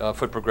positive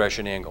foot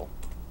progression angle.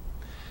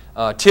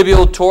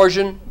 Tibial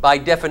torsion, by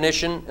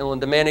definition, in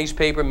Lemanet's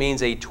paper,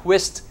 means a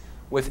twist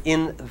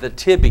within the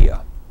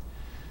tibia.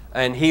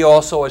 And he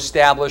also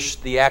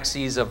established the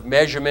axes of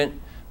measurement,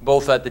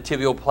 both at the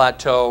tibial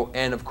plateau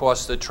and, of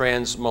course, the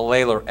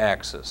transmalleolar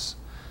axis.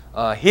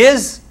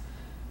 His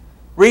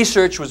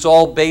research was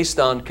all based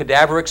on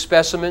cadaveric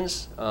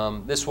specimens.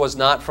 This was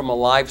not from a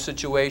live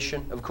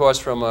situation. Of course,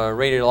 from a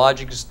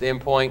radiologic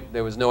standpoint,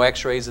 there was no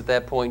x-rays at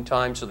that point in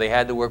time, so they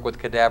had to work with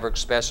cadaveric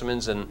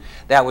specimens, and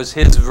that was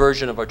his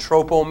version of a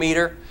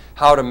tropometer,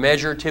 how to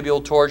measure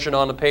tibial torsion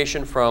on the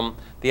patient from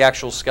the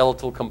actual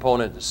skeletal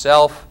component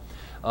itself.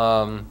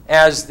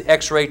 As the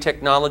x-ray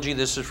technology,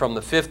 this is from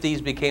the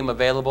 50s, became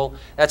available,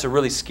 that's a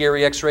really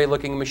scary x-ray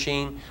looking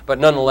machine, but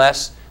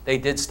nonetheless, they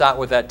did start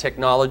with that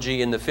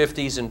technology in the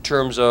 50s in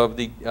terms of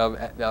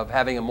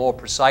having a more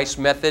precise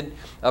method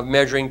of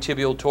measuring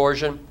tibial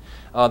torsion.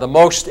 The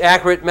most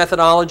accurate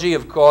methodology,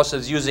 of course,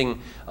 is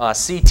using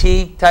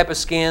CT type of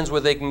scans,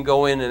 where they can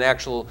go in and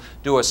actually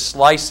do a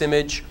slice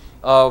image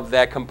of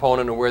that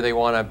component or where they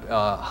want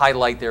to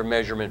highlight their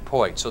measurement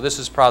point. So this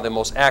is probably the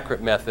most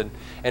accurate method,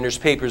 and there's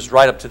papers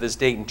right up to this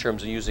date in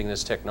terms of using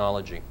this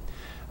technology.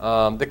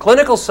 The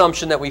clinical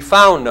assumption that we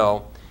found,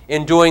 though,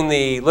 in doing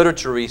the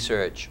literature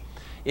research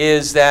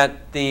is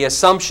that the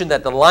assumption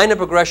that the line of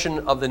progression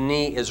of the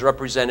knee is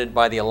represented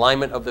by the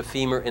alignment of the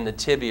femur and the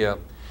tibia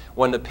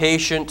when the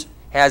patient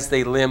has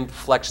the limb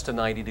flexed to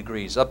 90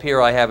 degrees. Up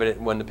here I have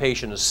it when the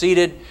patient is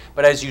seated,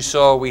 but as you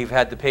saw, we've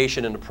had the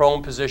patient in a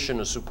prone position,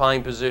 a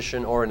supine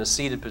position, or in a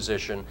seated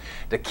position.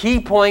 The key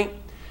point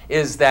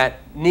is that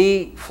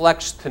knee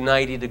flexed to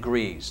 90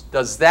 degrees.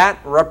 Does that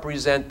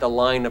represent the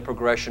line of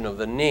progression of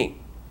the knee?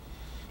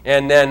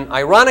 And then,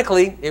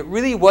 ironically, it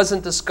really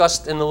wasn't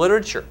discussed in the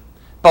literature.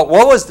 But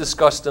what was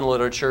discussed in the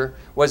literature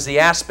was the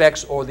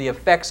aspects or the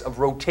effects of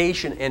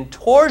rotation and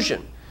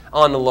torsion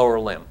on the lower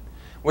limb,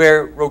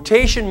 where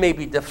rotation may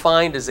be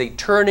defined as a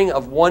turning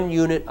of one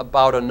unit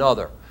about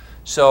another.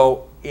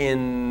 So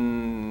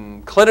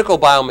in clinical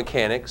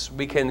biomechanics,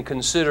 we can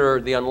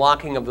consider the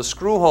unlocking of the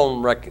screw-hole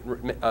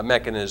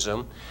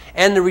mechanism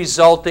and the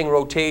resulting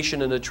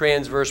rotation in the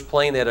transverse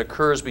plane that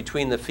occurs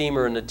between the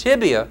femur and the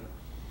tibia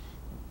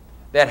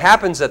that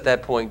happens at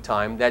that point in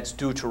time. That's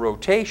due to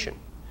rotation.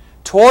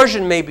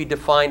 Torsion may be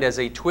defined as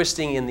a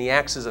twisting in the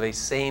axis of a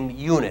same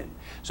unit.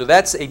 So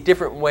that's a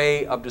different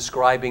way of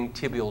describing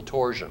tibial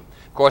torsion.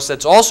 Of course,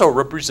 that's also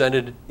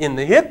represented in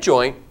the hip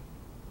joint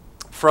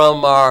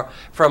from our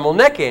femoral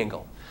neck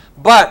angle.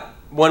 But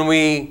when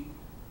we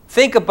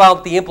think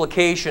about the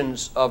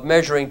implications of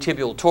measuring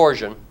tibial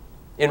torsion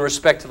in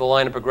respect to the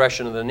line of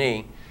progression of the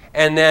knee,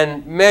 and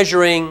then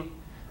measuring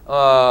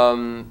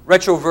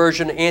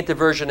retroversion,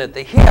 anteversion at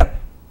the hip,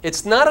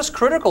 it's not as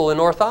critical in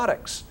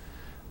orthotics.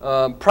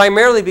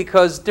 Primarily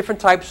because different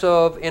types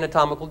of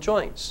anatomical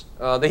joints.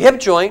 The hip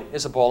joint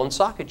is a ball and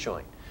socket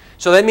joint.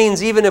 So that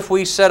means even if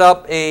we set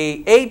up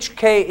a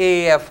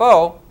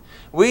HKAFO,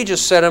 we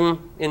just set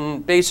them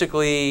in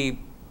basically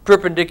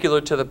perpendicular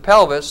to the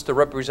pelvis to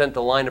represent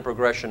the line of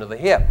progression of the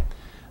hip.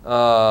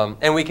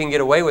 And we can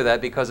get away with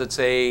that because it's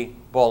a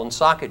ball and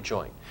socket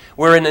joint.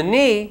 Where in the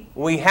knee,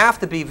 we have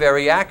to be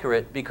very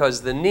accurate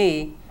because the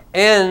knee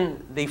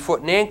and the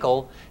foot and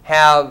ankle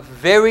have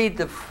very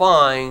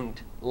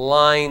defined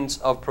lines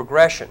of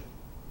progression.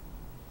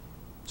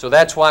 So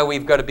that's why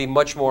we've got to be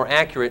much more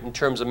accurate in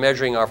terms of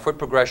measuring our foot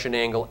progression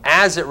angle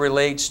as it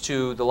relates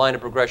to the line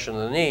of progression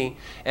of the knee,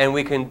 and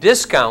we can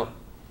discount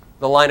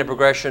the line of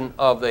progression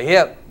of the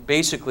hip,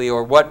 basically,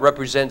 or what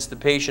represents the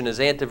patient as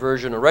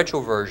anteversion or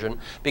retroversion,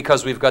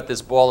 because we've got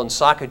this ball and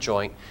socket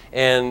joint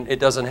and it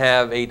doesn't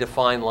have a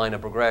defined line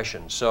of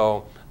progression.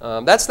 So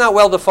that's not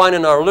well defined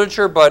in our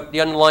literature, but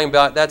the underlying,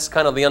 that's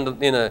kind of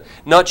in a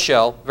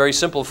nutshell, very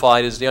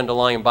simplified, is the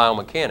underlying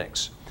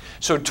biomechanics.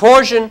 So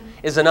torsion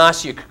is an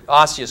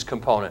osseous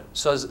component,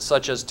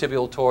 such as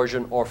tibial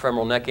torsion or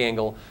femoral neck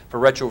angle for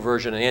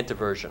retroversion and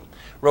anteversion.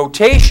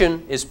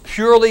 Rotation is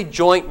purely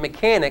joint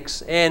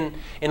mechanics, and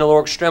in the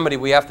lower extremity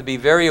we have to be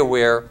very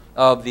aware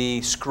of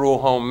the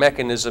screw-home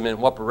mechanism and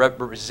what it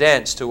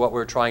represents to what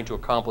we're trying to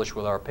accomplish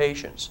with our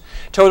patients.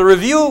 So to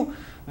review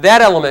that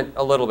element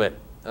a little bit,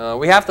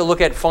 we have to look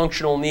at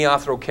functional knee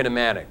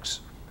arthrokinematics.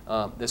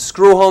 The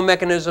screw-home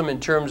mechanism in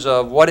terms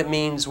of what it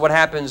means, what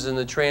happens in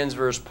the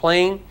transverse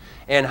plane,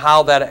 and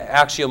how that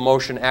axial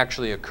motion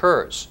actually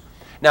occurs.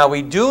 Now,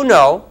 we do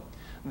know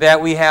that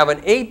we have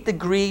an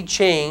 8-degree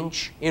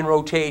change in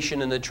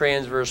rotation in the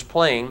transverse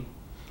plane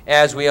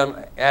as we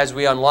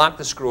unlock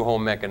the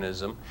screw-home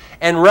mechanism,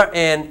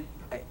 and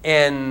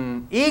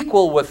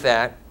equal with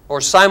that,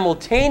 or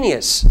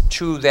simultaneous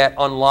to that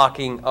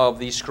unlocking of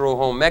the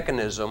screw-home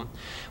mechanism,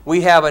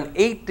 we have an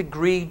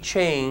 8-degree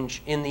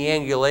change in the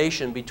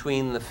angulation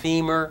between the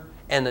femur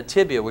and the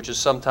tibia, which is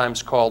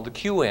sometimes called the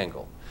Q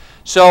angle.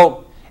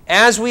 So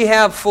as we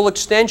have full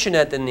extension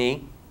at the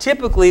knee,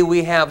 typically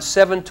we have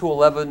 7 to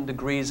 11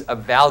 degrees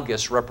of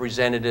valgus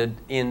represented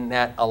in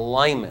that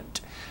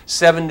alignment.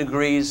 7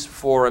 degrees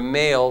for a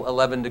male,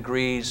 11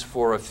 degrees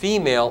for a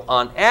female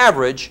on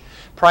average,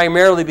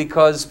 primarily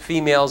because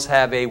females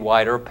have a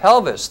wider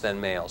pelvis than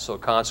males. So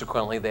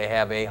consequently, they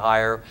have a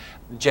higher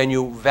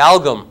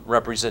genu-valgum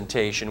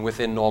representation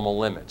within normal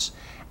limits.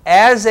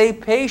 As a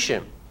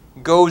patient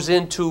goes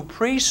into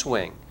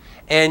pre-swing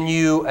and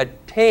you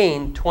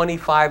attain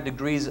 25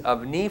 degrees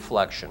of knee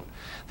flexion,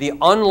 the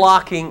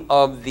unlocking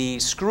of the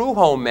screw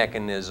home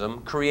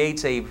mechanism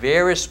creates a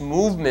varus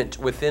movement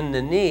within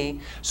the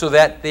knee so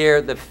that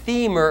the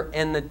femur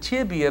and the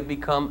tibia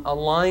become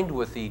aligned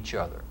with each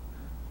other.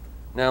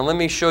 Now let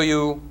me show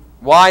you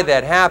why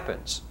that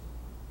happens.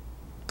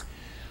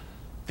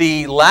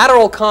 The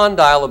lateral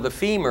condyle of the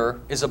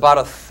femur is about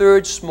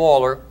 1/3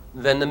 smaller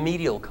than the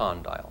medial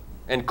condyle.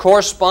 And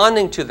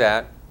corresponding to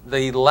that,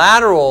 the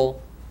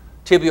lateral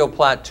tibial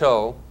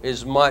plateau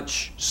is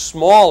much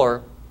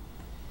smaller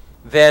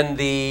than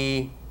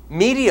the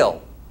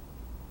medial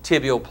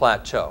tibial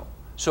plateau.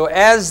 So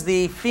as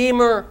the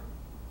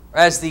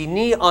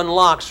knee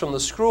unlocks from the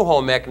screw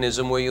home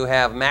mechanism where you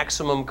have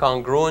maximum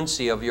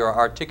congruency of your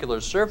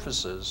articular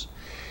surfaces,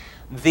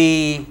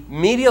 the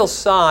medial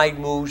side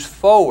moves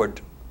forward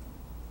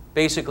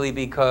basically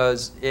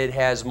because it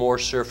has more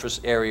surface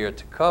area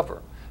to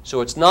cover.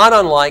 So it's not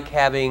unlike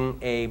having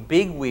a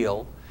big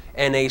wheel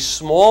and a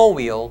small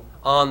wheel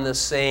on the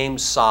same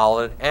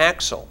solid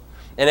axle.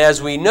 And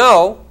as we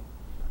know,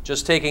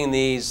 just taking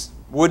these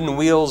wooden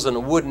wheels and a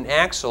wooden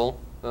axle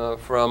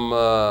from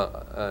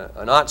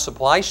an art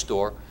supply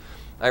store,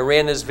 I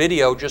ran this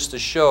video just to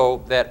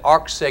show that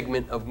arc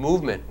segment of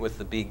movement with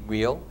the big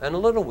wheel and a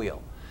little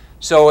wheel.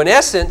 So in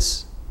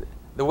essence,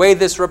 the way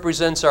this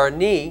represents our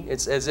knee,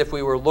 it's as if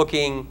we were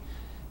looking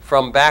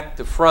from back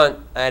to front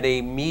at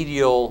a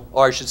medial,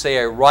 or I should say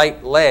a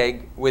right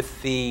leg,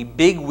 with the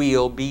big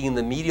wheel being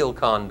the medial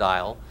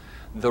condyle,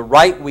 the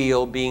right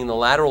wheel being the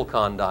lateral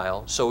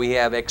condyle. So we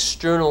have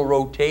external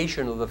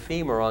rotation of the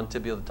femur on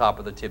the top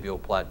of the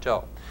tibial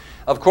plateau.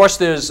 Of course,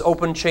 there's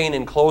open chain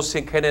and closed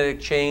kinetic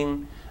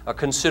chain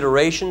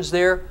considerations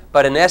there,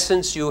 but in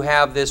essence, you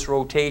have this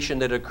rotation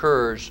that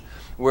occurs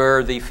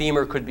where the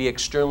femur could be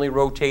externally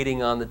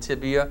rotating on the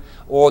tibia,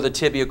 or the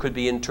tibia could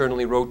be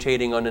internally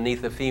rotating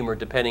underneath the femur,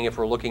 depending if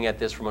we're looking at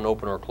this from an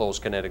open or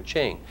closed kinetic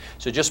chain.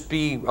 So just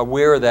be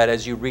aware of that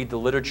as you read the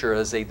literature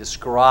as they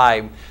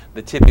describe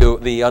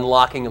the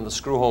unlocking of the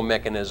screw home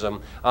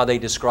mechanism. Are they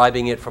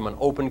describing it from an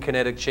open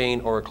kinetic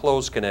chain or a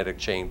closed kinetic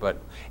chain? But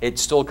it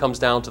still comes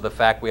down to the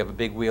fact we have a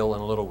big wheel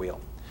and a little wheel.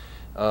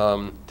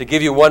 To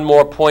give you one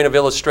more point of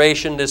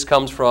illustration, this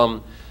comes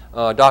from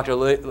Dr.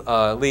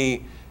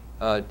 Lee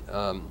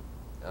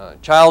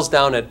Childs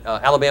down at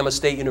Alabama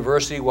State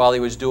University while he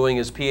was doing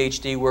his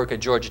PhD work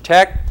at Georgia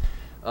Tech.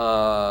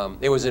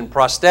 It was in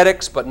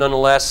prosthetics, but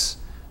nonetheless,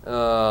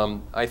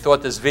 I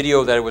thought this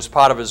video that it was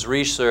part of his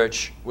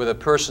research with a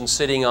person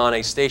sitting on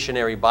a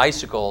stationary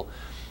bicycle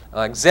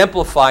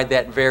exemplified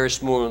that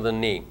varus movement of the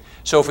knee.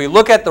 So if we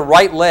look at the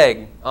right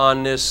leg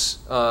on this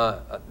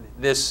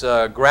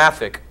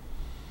graphic,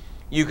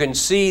 you can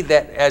see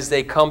that as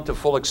they come to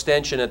full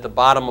extension at the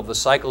bottom of the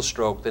cycle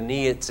stroke, the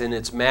knee is in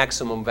its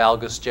maximum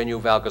valgus,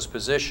 genu-valgus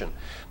position.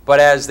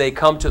 But as they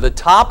come to the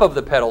top of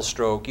the pedal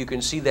stroke, you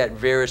can see that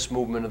varus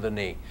movement of the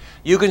knee.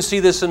 You can see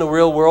this in the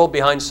real world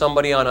behind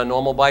somebody on a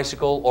normal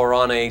bicycle or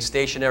on a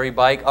stationary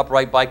bike,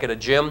 upright bike at a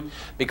gym,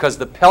 because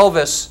the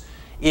pelvis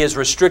is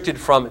restricted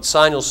from its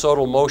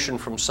sinusoidal motion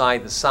from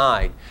side to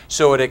side.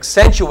 So it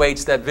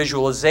accentuates that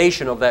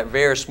visualization of that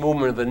varus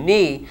movement of the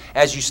knee.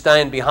 As you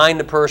stand behind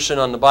the person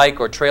on the bike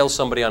or trail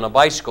somebody on a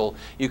bicycle,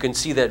 you can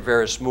see that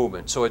varus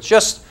movement. So it's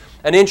just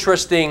an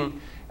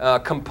interesting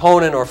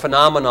component or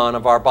phenomenon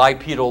of our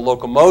bipedal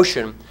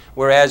locomotion,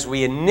 whereas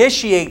we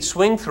initiate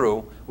swing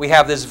through, we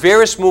have this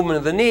varus movement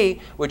of the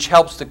knee, which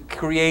helps to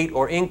create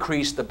or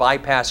increase the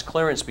bypass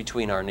clearance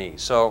between our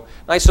knees. So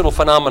nice little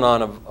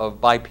phenomenon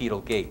of bipedal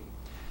gait.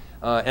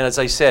 And as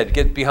I said,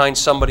 get behind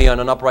somebody on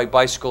an upright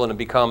bicycle and it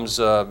becomes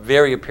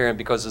very apparent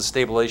because of the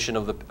stabilization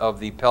of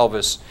the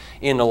pelvis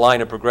in the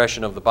line of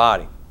progression of the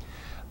body.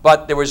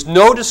 But there was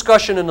no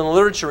discussion in the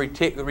literature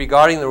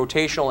regarding the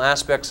rotational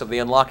aspects of the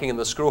unlocking of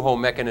the screw home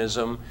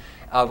mechanism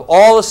of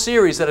all the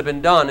series that have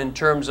been done in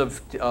terms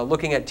of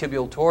looking at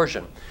tibial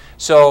torsion.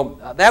 So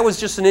that was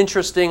just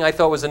I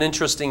thought was an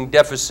interesting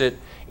deficit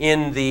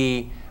in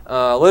the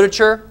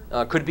literature.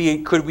 Could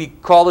we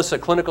call this a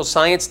clinical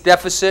science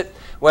deficit?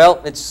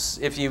 Well, it's,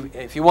 if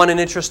you want an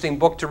interesting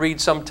book to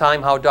read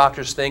sometime, How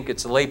Doctors Think,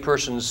 it's a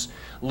layperson's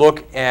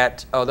look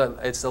at,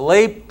 it's a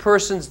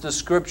layperson's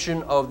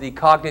description of the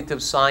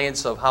cognitive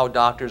science of how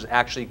doctors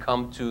actually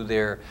come to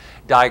their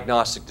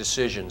diagnostic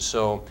decisions.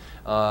 So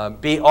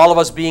all of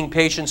us being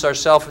patients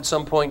ourselves at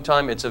some point in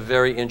time, it's a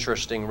very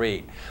interesting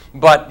read.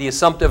 But the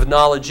assumptive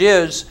knowledge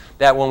is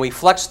that when we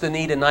flex the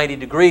knee to 90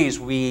 degrees,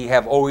 we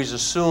have always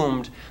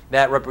assumed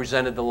that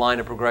represented the line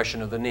of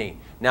progression of the knee.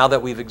 Now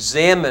that we've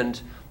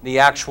examined the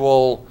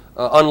actual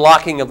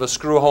unlocking of the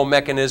screw hole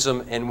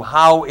mechanism and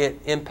how it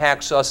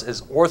impacts us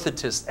as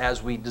orthotists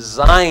as we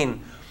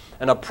design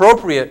an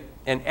appropriate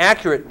and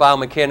accurate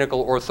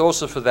biomechanical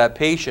orthosis for that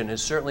patient,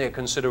 is certainly a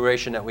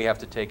consideration that we have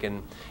to take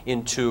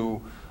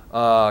into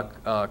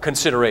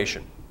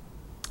consideration.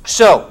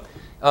 So,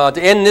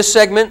 to end this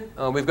segment,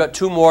 we've got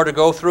two more to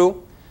go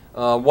through.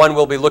 One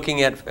we'll be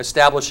looking at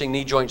establishing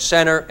knee joint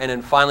center, and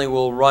then finally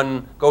we'll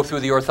go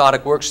through the orthotic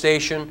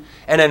workstation,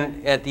 and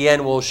then at the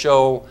end we'll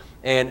show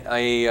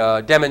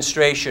a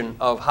demonstration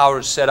of how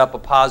to set up a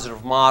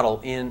positive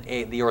model in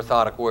the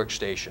orthotic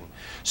workstation.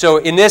 So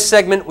in this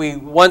segment, we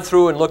went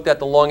through and looked at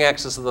the long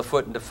axis of the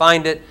foot and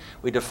defined it.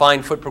 We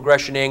defined foot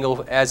progression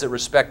angle as it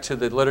respect to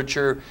the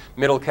literature,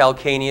 middle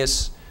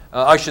calcaneus.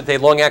 I should say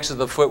long axis of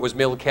the foot was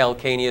middle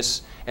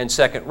calcaneus and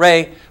second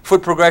ray.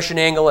 Foot progression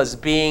angle as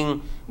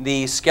being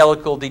the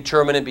skeletal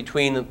determinant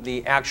between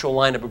the actual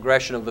line of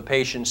progression of the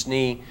patient's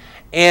knee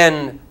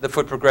and the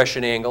foot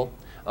progression angle.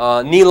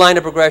 Knee line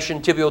of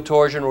progression, tibial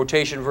torsion,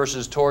 rotation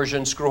versus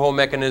torsion, screw hole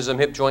mechanism,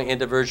 hip joint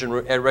introversion,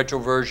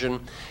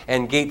 retroversion,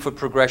 and gait foot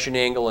progression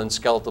angle and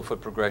skeletal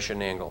foot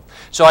progression angle.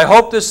 So I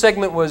hope this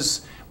segment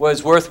was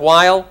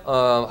worthwhile.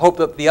 Hope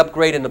that the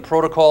upgrade in the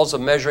protocols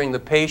of measuring the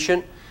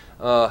patient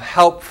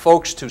help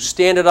folks to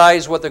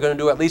standardize what they're going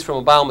to do, at least from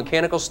a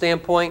biomechanical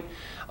standpoint.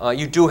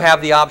 You do have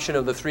the option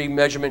of the 3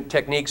 measurement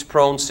techniques,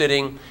 prone,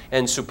 sitting,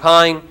 and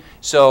supine.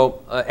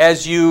 So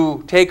as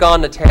you take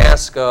on the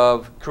task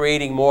of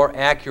creating more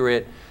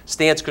accurate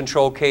stance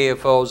control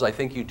KFOs, I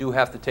think you do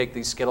have to take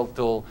these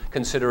skeletal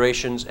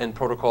considerations and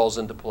protocols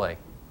into play.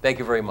 Thank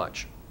you very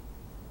much.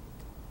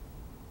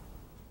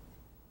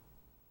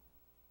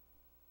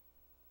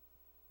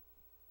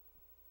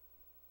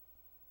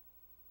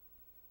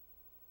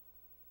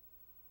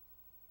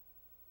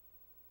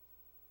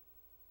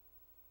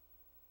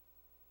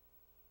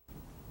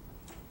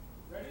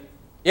 Ready?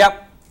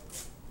 Yep.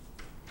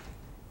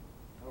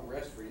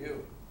 Rest for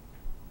you.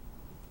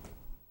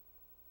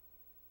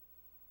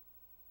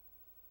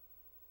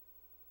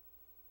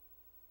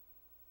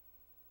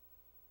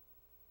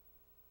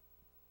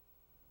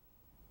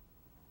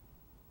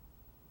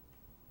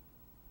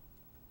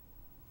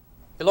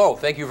 Hello,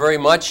 thank you very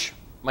much.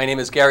 My name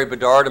is Gary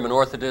Bedard. I'm an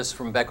orthotist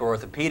from Becker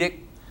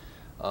Orthopedic.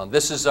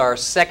 This is our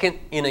second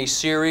in a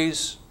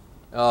series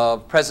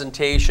of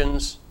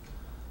presentations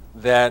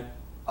that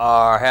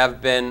have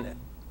been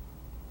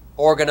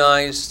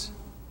organized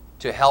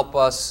to help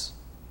us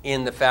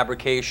in the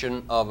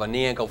fabrication of a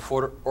knee ankle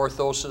foot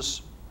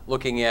orthosis,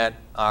 looking at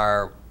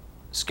our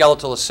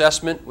skeletal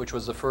assessment, which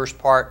was the first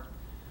part.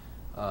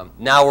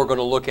 Now we're going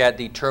to look at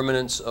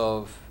determinants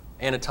of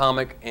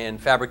anatomic and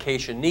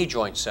fabrication knee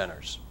joint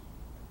centers.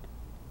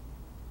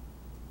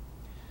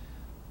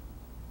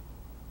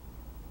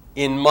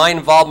 In my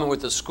involvement with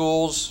the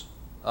schools,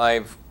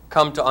 I've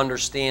come to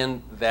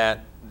understand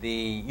that the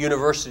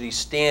university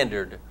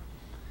standard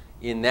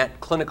in that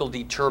clinical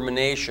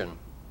determination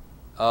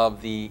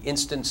of the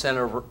instant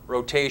center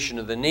rotation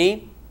of the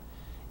knee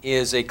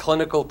is a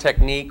clinical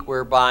technique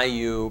whereby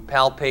you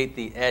palpate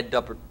the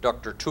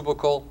adductor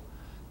tubercle,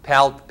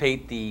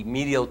 palpate the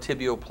medial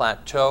tibial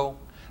plateau,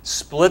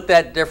 split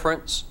that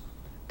difference,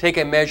 take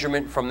a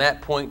measurement from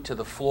that point to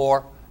the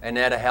floor, and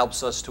that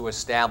helps us to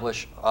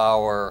establish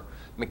our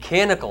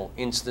mechanical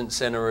instant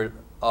center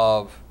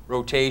of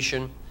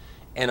rotation,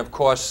 and of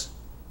course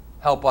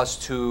help us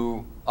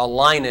to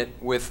align it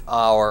with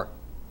our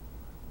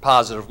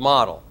positive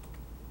model.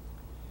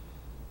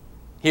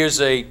 Here's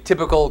a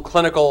typical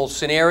clinical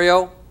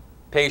scenario.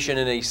 Patient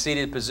in a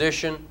seated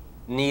position,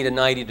 knee to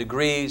 90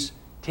 degrees,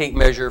 tape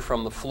measure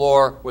from the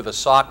floor with a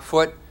sock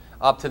foot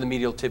up to the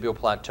medial tibial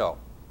plateau.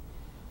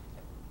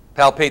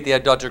 Palpate the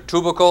adductor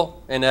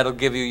tubercle, and that'll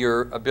give you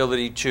your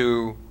ability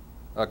to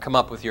come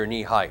up with your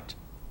knee height.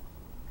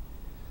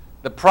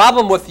 The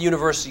problem with the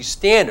university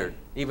standard,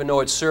 even though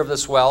it served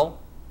us well,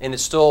 and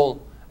it's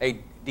still a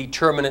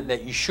determinant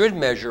that you should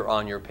measure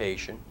on your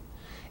patient,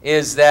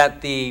 is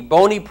that the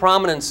bony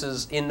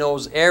prominences in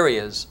those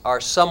areas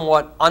are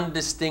somewhat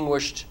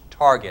undistinguished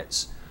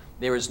targets.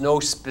 There is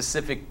no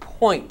specific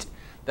point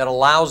that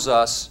allows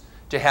us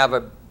to have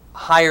a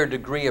higher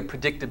degree of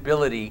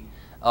predictability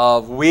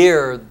of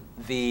where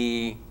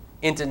the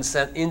instant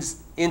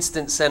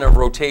center of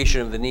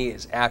rotation of the knee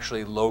is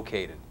actually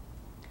located.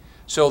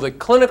 So the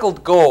clinical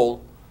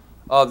goal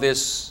of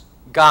this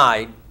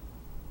guide,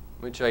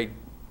 which I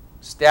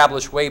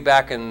established way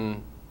back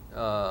in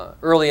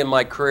early in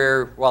my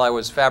career while I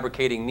was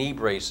fabricating knee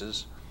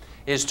braces,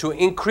 is to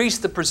increase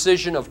the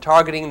precision of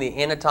targeting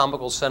the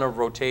anatomical center of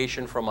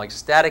rotation from a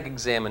static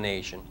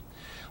examination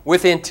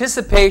with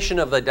anticipation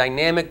of the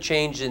dynamic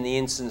change in the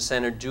incident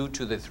center due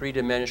to the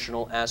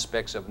three-dimensional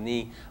aspects of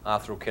knee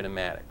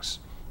arthrokinematics,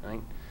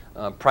 right?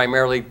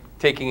 Primarily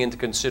taking into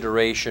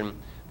consideration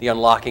the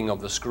unlocking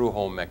of the screw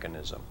home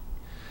mechanism.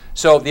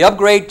 So the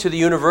upgrade to the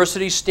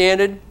university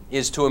standard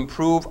is to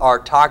improve our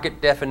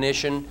target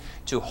definition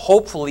to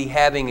hopefully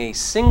having a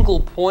single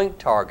point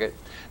target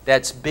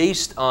that's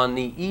based on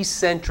the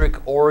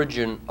eccentric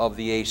origin of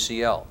the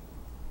ACL.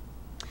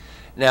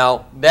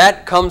 Now,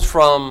 that comes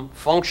from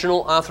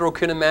functional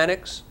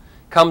arthrokinematics,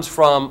 comes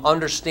from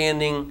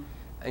understanding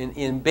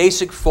in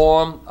basic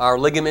form our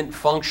ligament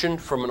function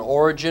from an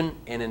origin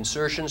and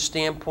insertion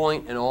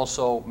standpoint, and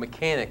also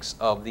mechanics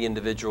of the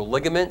individual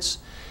ligaments,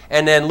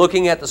 and then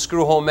looking at the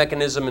screw home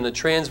mechanism in the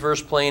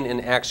transverse plane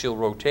and axial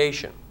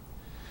rotation.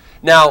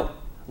 Now,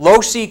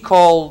 Loci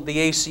called the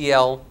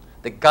ACL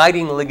the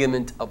guiding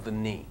ligament of the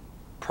knee,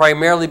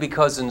 primarily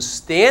because in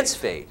stance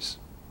phase,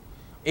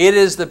 it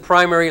is the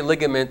primary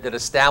ligament that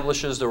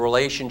establishes the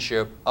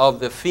relationship of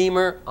the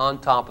femur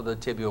on top of the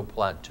tibial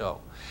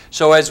plateau.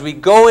 So as we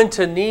go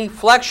into knee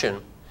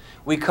flexion,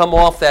 we come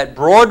off that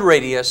broad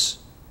radius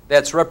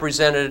that's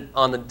represented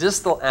on the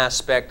distal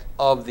aspect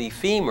of the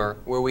femur,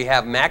 where we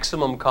have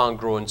maximum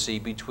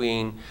congruency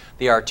between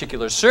the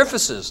articular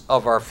surfaces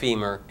of our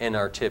femur and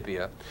our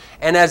tibia.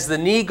 And as the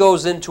knee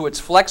goes into its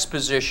flex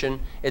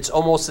position, it's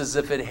almost as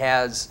if it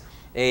has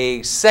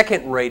a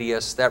second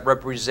radius that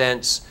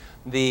represents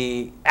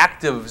the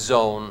active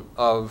zone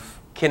of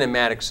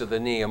kinematics of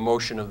the knee, a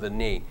motion of the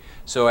knee.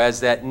 So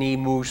as that knee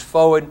moves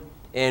forward,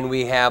 and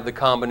we have the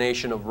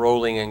combination of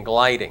rolling and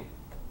gliding.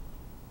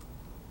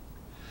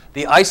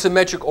 The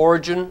isometric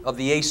origin of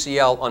the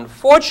ACL,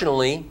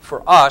 unfortunately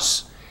for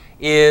us,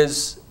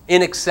 is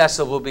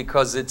inaccessible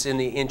because it's in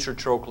the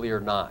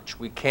intertrochlear notch.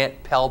 We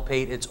can't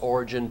palpate its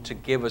origin to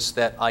give us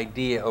that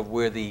idea of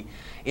where the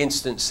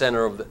incident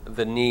center of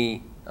the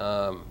knee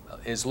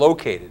is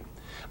located.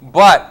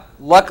 But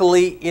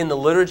luckily in the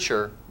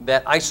literature,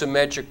 that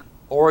isometric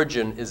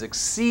origin is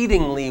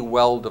exceedingly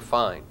well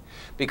defined.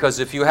 Because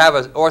if you have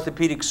an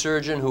orthopedic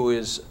surgeon who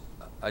is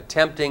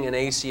attempting an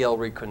ACL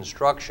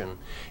reconstruction,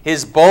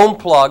 his bone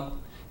plug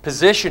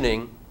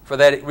positioning for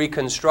that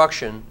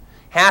reconstruction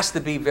has to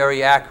be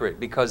very accurate,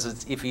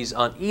 because if he's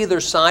on either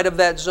side of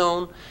that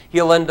zone,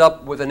 he'll end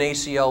up with an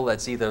ACL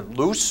that's either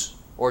loose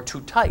or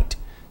too tight.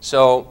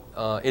 So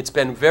it's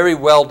been very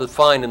well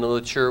defined in the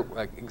literature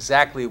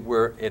exactly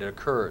where it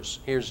occurs.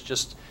 Here's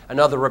just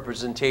another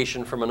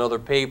representation from another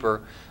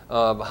paper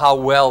of how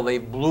well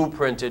they've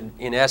blueprinted,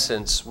 in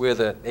essence, where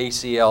the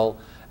ACL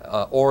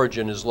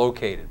origin is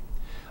located.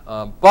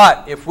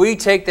 But if we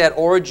take that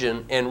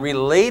origin and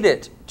relate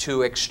it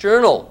to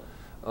external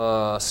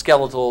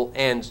skeletal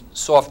and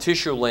soft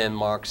tissue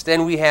landmarks,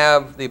 then we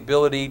have the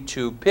ability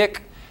to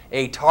pick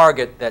a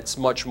target that's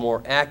much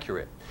more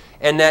accurate.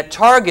 And that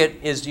target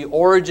is the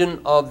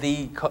origin of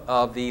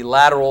the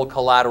lateral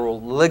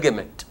collateral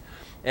ligament.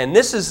 And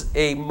this is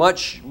a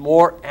much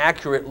more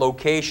accurate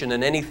location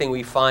than anything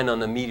we find on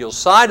the medial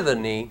side of the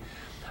knee,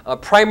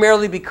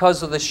 primarily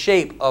because of the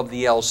shape of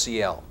the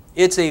LCL.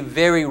 It's a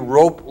very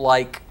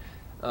rope-like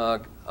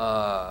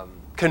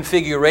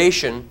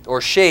configuration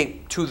or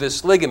shape to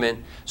this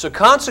ligament. So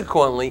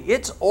consequently,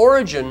 its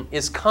origin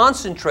is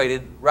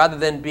concentrated rather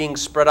than being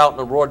spread out in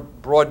a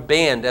broad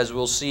band, as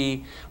we'll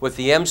see with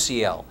the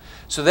MCL.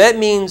 So that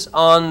means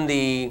on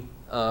the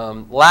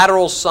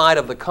lateral side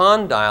of the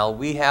condyle,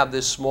 we have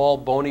this small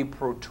bony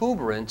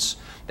protuberance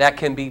that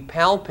can be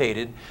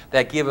palpated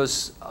that give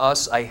us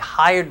a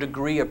higher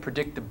degree of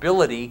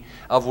predictability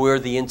of where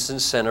the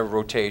incident center of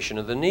rotation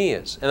of the knee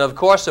is. And of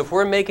course, if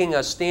we're making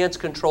a stance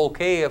control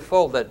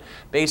KFO that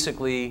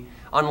basically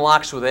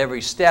unlocks with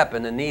every step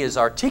and the knee is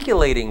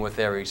articulating with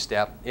every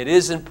step, it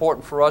is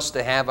important for us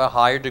to have a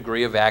higher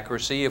degree of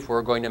accuracy if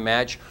we're going to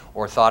match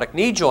orthotic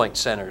knee joint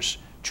centers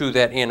to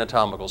that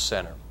anatomical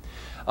center.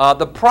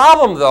 The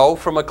problem, though,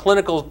 from a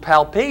clinical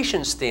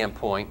palpation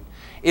standpoint,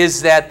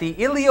 is that the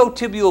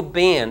iliotibial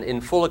band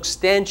in full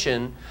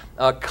extension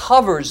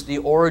covers the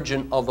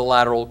origin of the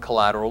lateral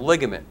collateral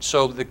ligament.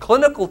 So the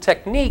clinical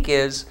technique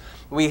is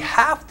we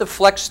have to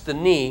flex the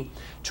knee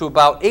to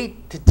about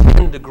 8 to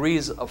 10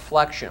 degrees of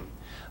flexion.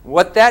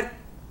 What that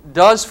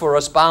does for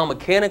us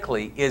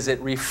biomechanically is it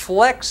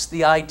reflects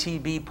the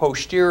ITB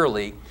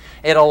posteriorly.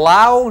 It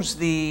allows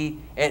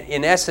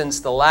in essence,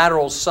 the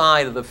lateral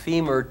side of the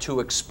femur to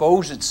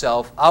expose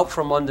itself out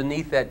from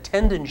underneath that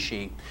tendon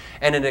sheet,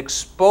 and it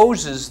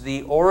exposes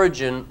the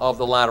origin of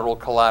the lateral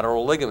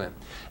collateral ligament.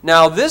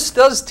 Now, this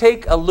does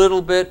take a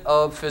little bit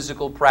of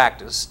physical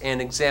practice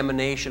and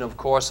examination, of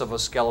course, of a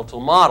skeletal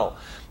model.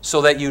 so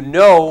that you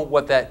know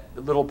what that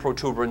little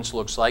protuberance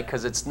looks like,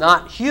 because it's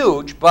not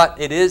huge, but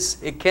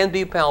it can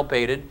be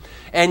palpated.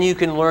 And you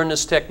can learn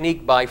this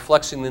technique by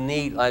flexing the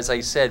knee, as I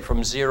said,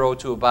 from 0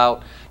 to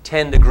about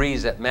 10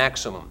 degrees at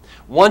maximum.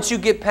 Once you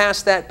get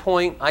past that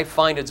point, I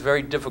find it's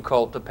very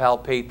difficult to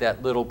palpate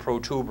that little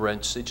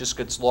protuberance. It just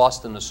gets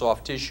lost in the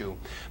soft tissue.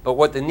 But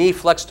with the knee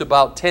flexed to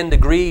about 10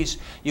 degrees,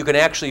 you can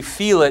actually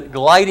feel it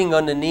gliding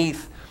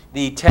underneath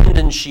the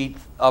tendon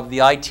sheath of the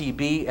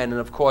ITB, and then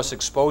of course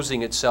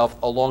exposing itself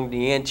along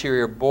the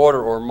anterior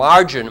border or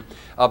margin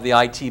of the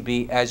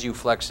ITB as you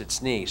flex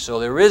its knee.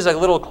 So there is a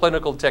little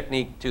clinical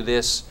technique to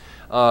this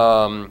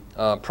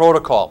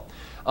protocol.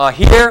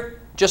 Here,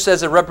 just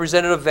as a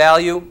representative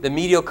value, the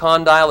medial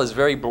condyle is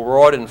very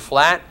broad and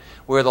flat,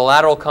 where the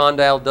lateral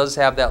condyle does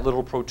have that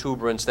little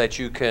protuberance that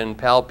you can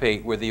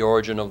palpate where the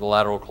origin of the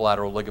lateral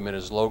collateral ligament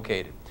is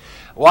located.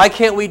 Why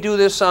can't we do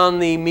this on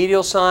the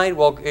medial side?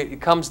 Well, it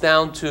comes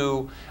down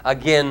to,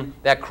 again,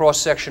 that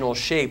cross-sectional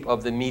shape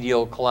of the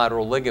medial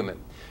collateral ligament.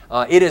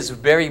 It is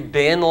very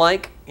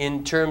band-like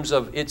in terms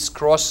of its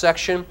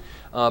cross-section,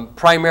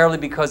 primarily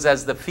because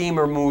as the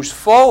femur moves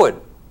forward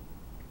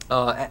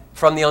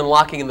from the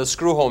unlocking of the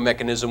screw-hole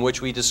mechanism,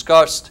 which we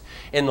discussed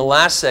in the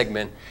last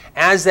segment,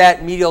 as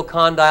that medial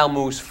condyle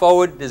moves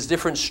forward, there's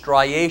different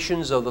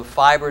striations of the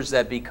fibers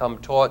that become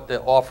taut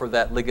that offer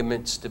that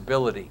ligament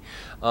stability.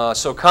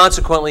 So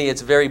consequently,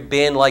 it's very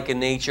band-like in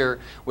nature,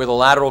 where the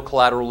lateral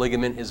collateral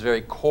ligament is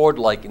very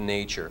cord-like in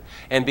nature.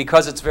 And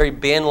because it's very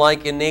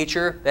band-like in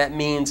nature, that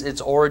means its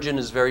origin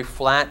is very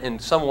flat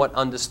and somewhat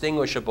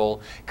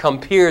undistinguishable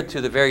compared to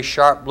the very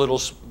sharp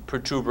little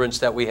protuberance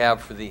that we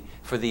have for the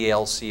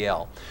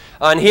LCL.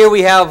 And here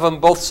we have them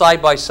both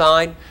side by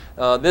side.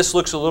 This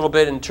looks a little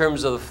bit in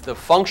terms of the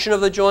function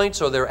of the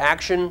joints or their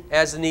action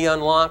as the knee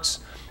unlocks.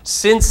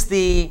 Since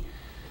the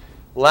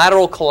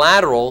lateral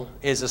collateral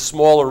is a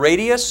smaller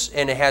radius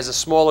and it has a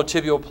smaller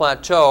tibial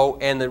plateau,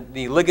 and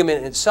the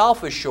ligament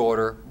itself is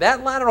shorter,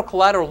 that lateral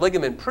collateral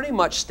ligament pretty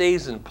much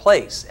stays in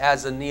place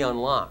as the knee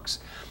unlocks.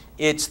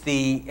 It's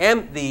the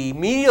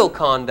medial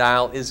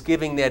condyle is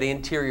giving that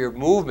anterior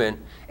movement,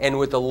 and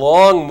with the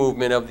long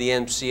movement of the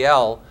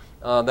MCL,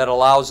 that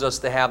allows us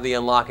to have the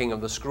unlocking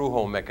of the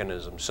screw-hole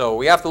mechanism. So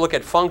we have to look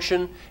at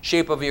function,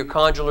 shape of your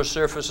condylar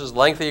surfaces,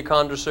 length of your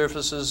condylar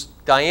surfaces,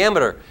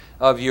 diameter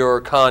of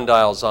your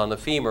condyles on the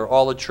femur,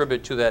 all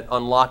attribute to that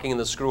unlocking of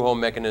the screw-hole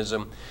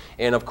mechanism.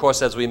 And of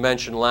course, as we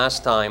mentioned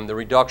last time, the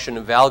reduction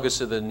of valgus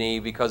of the knee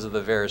because of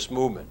the varus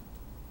movement.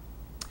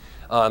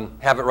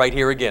 Have it right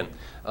here again.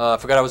 I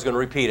forgot I was going to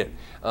repeat it.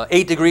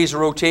 8 degrees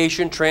of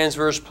rotation,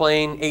 transverse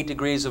plane, 8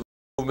 degrees of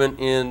movement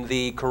in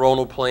the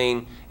coronal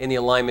plane in the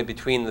alignment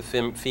between the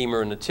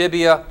femur and the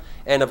tibia.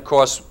 And of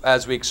course,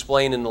 as we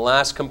explained in the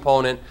last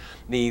component,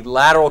 the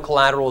lateral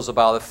collateral is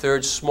about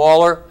 1/3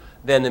 smaller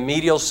than the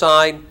medial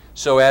side.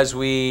 So as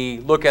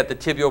we look at the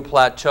tibial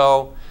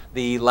plateau,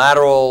 the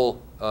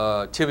lateral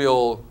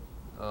tibial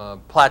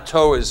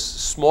plateau is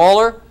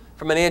smaller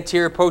from an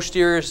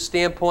anterior-posterior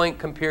standpoint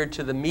compared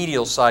to the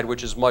medial side,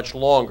 which is much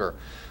longer.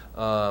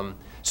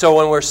 So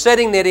when we're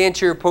setting that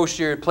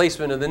anterior-posterior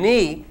placement of the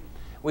knee,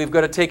 we've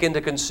got to take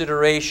into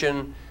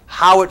consideration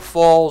how it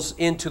falls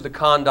into the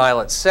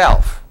condyle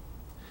itself.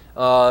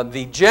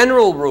 The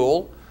general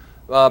rule,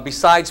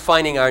 besides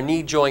finding our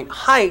knee joint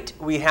height,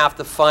 we have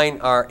to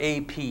find our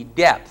AP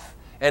depth.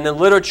 And in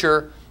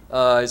literature,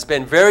 it's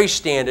been very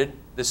standard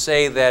to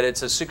say that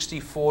it's a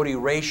 60-40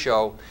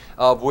 ratio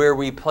of where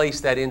we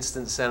place that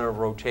instant center of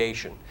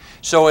rotation.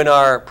 So in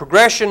our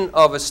progression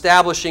of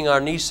establishing our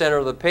knee center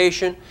of the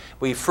patient,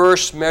 we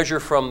first measure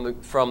from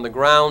the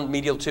ground,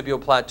 medial tibial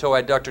plateau,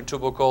 adductor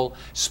tubercle,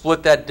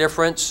 split that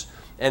difference,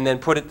 and then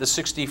put it the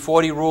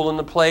 60-40 rule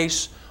into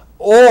place,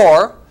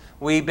 or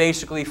we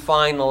basically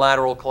find the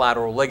lateral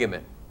collateral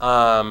ligament.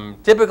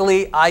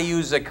 Typically, I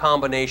use a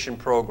combination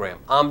program.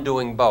 I'm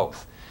doing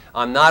both.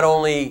 I'm not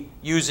only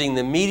using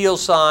the medial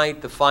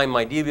side to find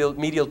my medial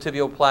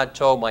tibial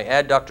plateau, my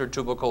adductor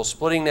tubercle,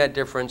 splitting that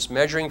difference,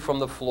 measuring from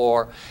the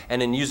floor,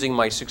 and then using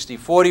my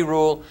 60-40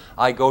 rule,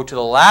 I go to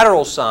the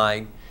lateral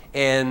side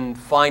and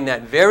find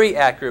that very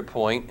accurate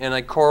point, and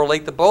I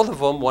correlate the both of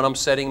them when I'm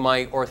setting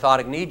my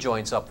orthotic knee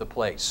joints up to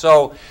place.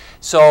 So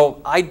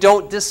I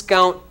don't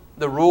discount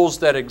the rules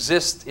that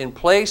exist in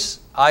place.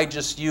 I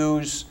just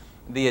use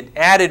the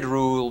added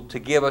rule to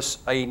give us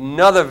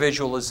another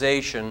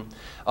visualization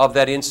of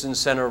that instant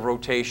center of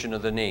rotation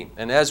of the knee.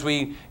 And as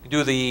we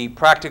do the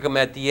practicum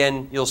at the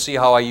end, you'll see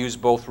how I use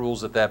both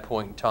rules at that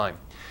point in time.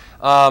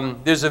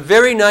 There's a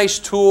very nice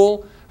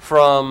tool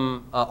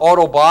from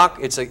Otto Bach.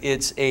 It's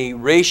a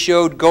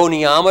ratioed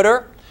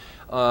goniometer.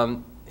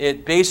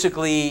 It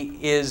basically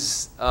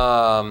is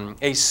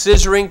a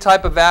scissoring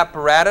type of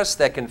apparatus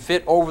that can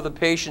fit over the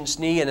patient's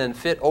knee and then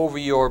fit over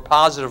your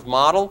positive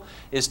model,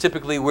 is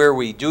typically where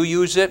we do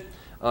use it.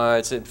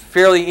 It's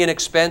fairly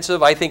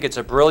inexpensive. I think it's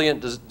a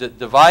brilliant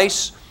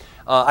device.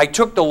 I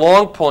took the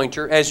long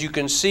pointer. As you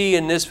can see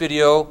in this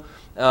video,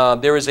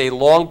 There is a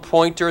long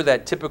pointer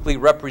that typically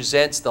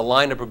represents the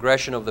line of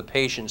progression of the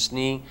patient's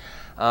knee.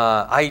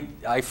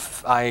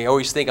 I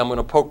always think I'm going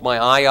to poke my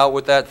eye out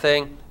with that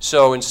thing.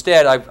 So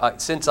instead,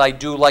 since I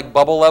do like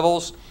bubble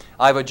levels,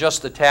 I've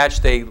just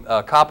attached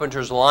a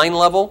carpenter's line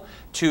level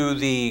to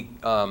the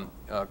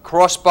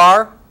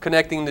crossbar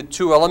connecting the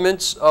two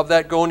elements of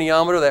that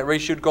goniometer, that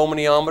ratioed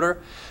goniometer.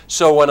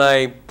 So when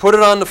I put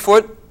it on the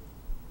foot,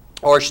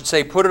 or I should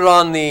say put it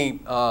on the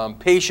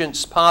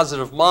patient's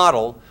positive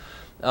model,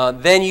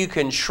 then you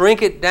can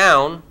shrink it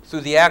down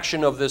through the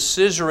action of the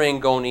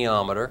scissoring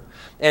goniometer.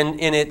 And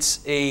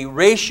it's a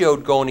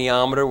ratioed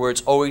goniometer where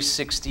it's always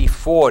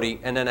 60-40,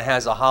 and then it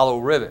has a hollow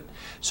rivet.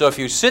 So if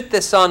you sit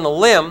this on the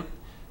limb,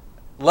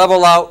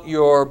 level out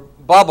your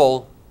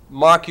bubble,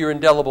 mark your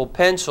indelible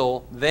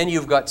pencil, then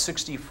you've got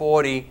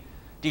 60-40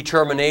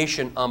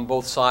 determination on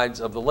both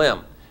sides of the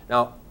limb.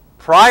 Now,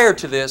 prior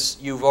to this,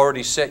 you've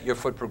already set your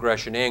foot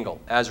progression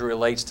angle as it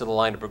relates to the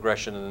line of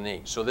progression of the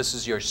knee. So this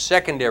is your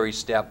secondary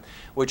step,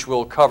 which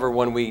we'll cover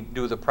when we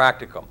do the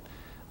practicum.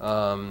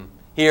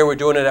 Here we're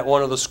doing it at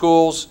one of the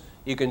schools.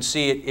 You can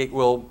see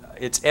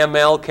its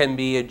ML can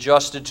be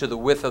adjusted to the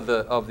width of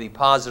the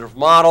positive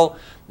model.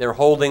 They're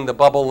holding the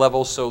bubble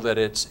level so that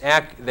it's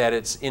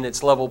in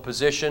its level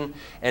position,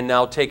 and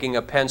now taking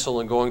a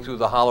pencil and going through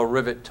the hollow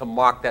rivet to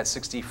mark that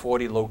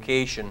 60-40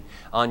 location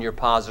on your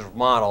positive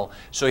model.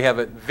 So you have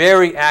a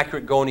very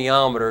accurate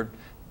goniometer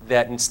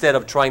that instead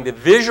of trying to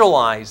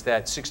visualize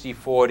that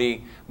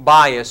 60-40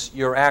 bias,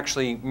 you're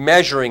actually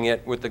measuring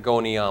it with the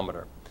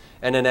goniometer.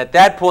 And then at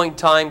that point in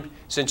time,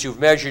 since you've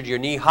measured your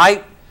knee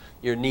height,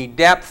 your knee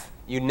depth,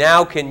 you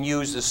now can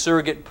use the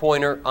surrogate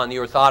pointer on the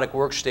orthotic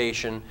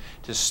workstation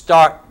to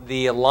start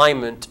the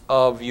alignment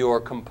of your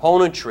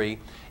componentry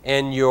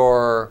and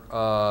your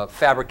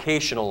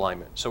fabrication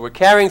alignment. So we're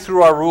carrying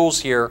through our rules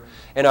here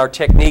and our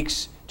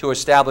techniques to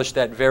establish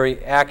that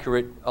very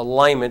accurate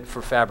alignment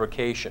for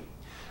fabrication.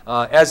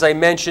 As I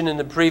mentioned in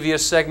the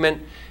previous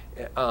segment,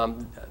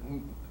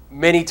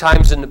 many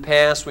times in the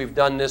past we've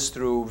done this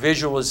through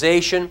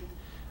visualization,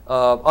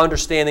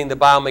 understanding the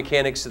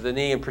biomechanics of the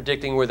knee and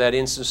predicting where that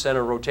instant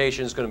center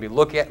rotation is going to be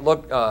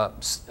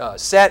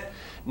set.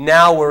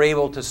 Now we're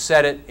able to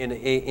set it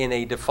in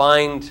a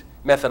defined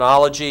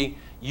methodology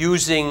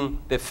using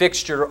the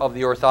fixture of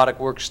the orthotic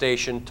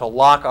workstation to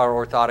lock our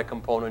orthotic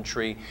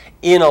componentry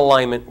in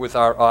alignment with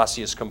our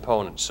osseous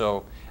components.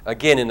 So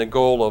again, in the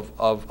goal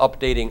of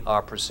updating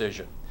our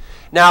precision.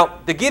 Now,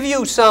 to give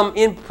you some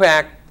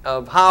impact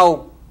of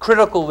how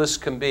critical this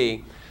can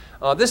be,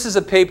 this is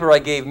a paper I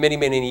gave many,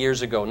 many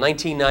years ago,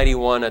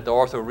 1991, at the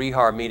Ortho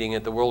Rehab meeting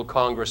at the World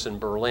Congress in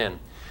Berlin.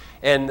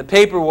 And the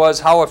paper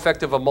was How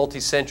Effective are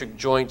Multicentric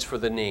Joints for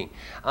the Knee.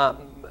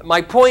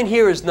 My point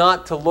here is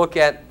not to look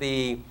at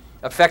the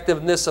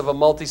effectiveness of a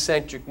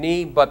multicentric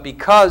knee, but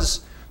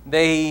because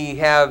they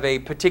have a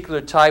particular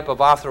type of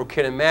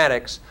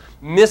arthrokinematics,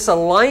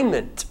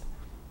 misalignment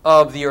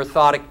of the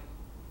orthotic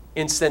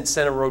instant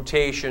center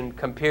rotation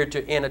compared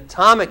to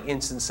anatomic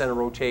instant center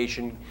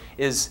rotation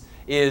is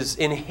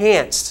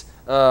enhanced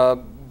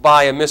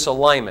by a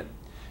misalignment.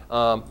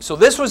 So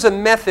this was a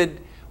method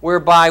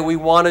whereby we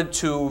wanted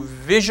to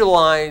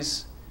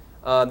visualize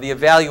the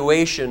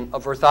evaluation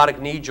of orthotic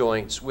knee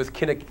joints with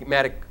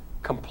kinematic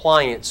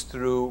compliance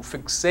through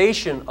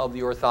fixation of the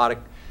orthotic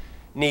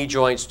knee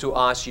joints to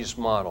osseous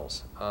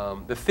models.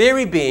 The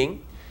theory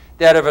being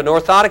that if an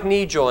orthotic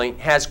knee joint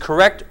has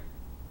correct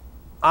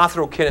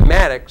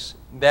arthrokinematics,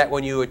 that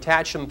when you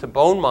attach them to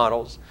bone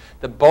models,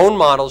 the bone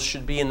models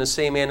should be in the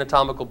same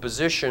anatomical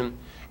position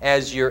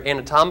as your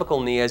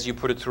anatomical knee as you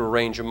put it through a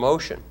range of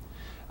motion.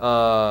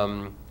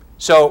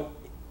 So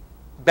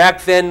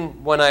back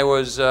then, when I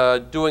was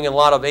doing a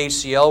lot of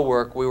ACL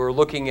work, we were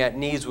looking at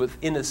knees with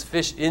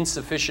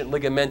insufficient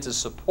ligamentous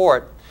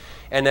support,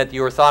 and that the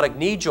orthotic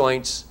knee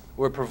joints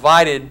were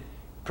providing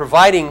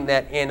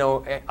that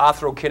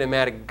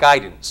arthrokinematic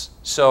guidance.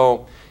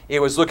 So it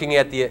was looking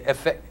at the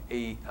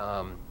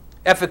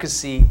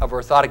efficacy of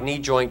orthotic knee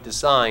joint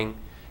design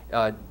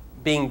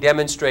being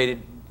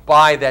demonstrated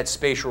by that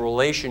spatial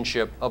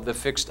relationship of the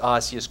fixed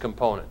osseous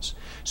components.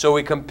 So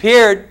we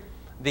compared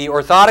the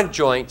orthotic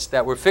joints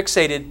that were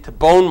fixated to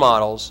bone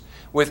models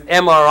with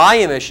MRI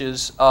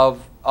images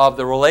of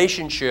the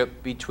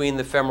relationship between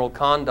the femoral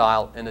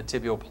condyle and the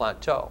tibial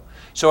plateau.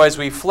 So as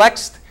we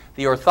flexed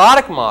the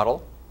orthotic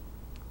model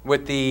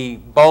with the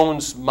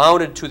bones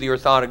mounted to the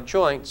orthotic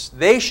joints,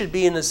 they should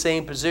be in the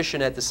same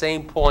position at the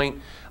same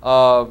point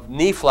of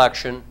knee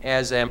flexion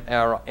as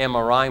our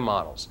MRI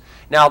models.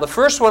 Now, the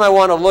first one I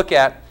want to look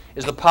at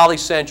is the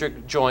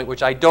polycentric joint,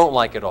 which I don't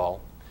like at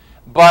all.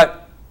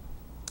 But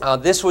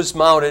this was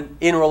mounted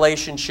in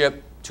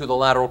relationship to the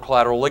lateral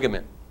collateral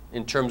ligament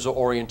in terms of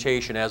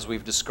orientation, as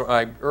we've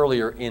described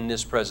earlier in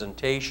this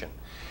presentation.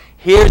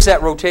 Here's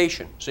that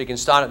rotation. So you can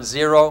start at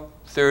 0,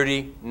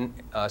 30,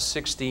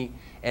 60,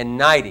 and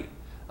 90.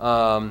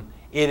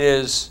 It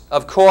is,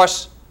 of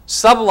course,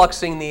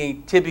 subluxing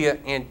the tibia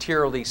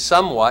anteriorly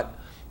somewhat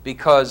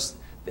because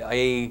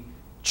a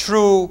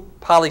true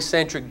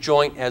polycentric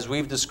joint, as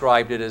we've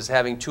described it, as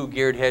having two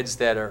geared heads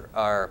that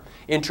are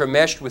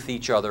intermeshed with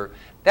each other,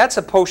 that's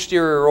a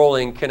posterior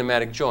rolling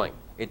kinematic joint.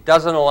 It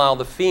doesn't allow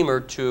the femur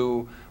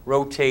to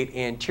rotate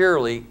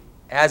anteriorly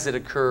as it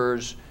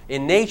occurs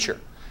in nature.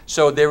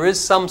 So there is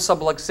some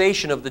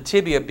subluxation of the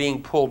tibia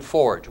being pulled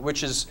forward,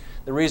 which is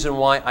the reason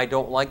why I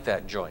don't like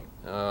that joint.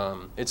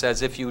 It's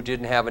as if you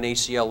didn't have an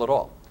ACL at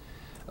all.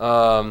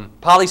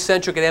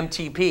 Polycentric at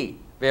MTP,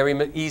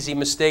 very easy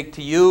mistake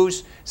to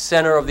use.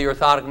 Center of the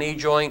orthotic knee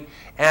joint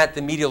at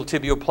the medial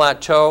tibial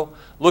plateau.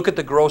 Look at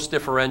the gross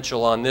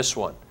differential on this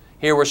one.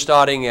 Here we're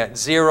starting at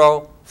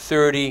 0,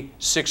 30,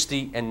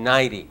 60, and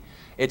 90.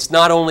 It's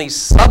not only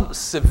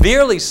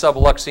severely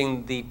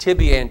subluxing the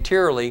tibia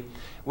anteriorly,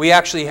 I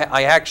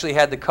actually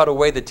had to cut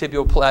away the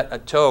tibial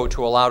plateau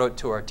to allow it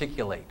to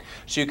articulate.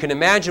 So you can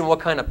imagine what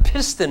kind of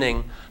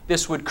pistoning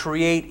this would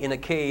create in a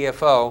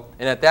KEFO,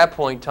 and at that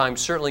point in time,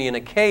 certainly in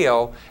a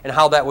KO, and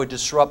how that would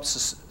disrupt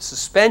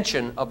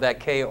suspension of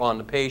that KO on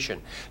the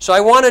patient. So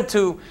I wanted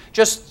to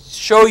just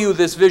show you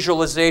this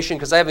visualization,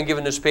 because I haven't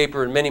given this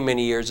paper in many,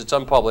 many years. It's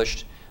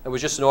unpublished. It was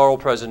just an oral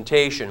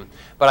presentation.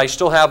 But I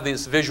still have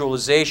this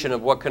visualization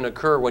of what can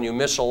occur when you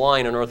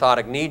misalign an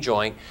orthotic knee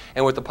joint.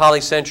 And with the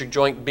polycentric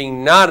joint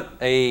being not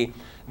a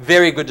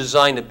very good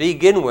design to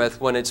begin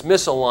with, when it's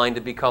misaligned,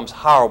 it becomes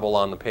horrible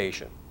on the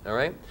patient. All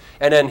right?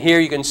 And then here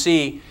you can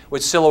see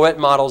with silhouette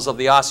models of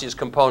the osseous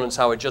components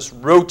how it just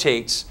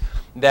rotates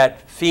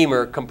that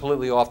femur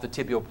completely off the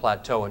tibial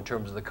plateau in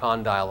terms of the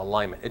condyle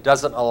alignment. It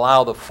doesn't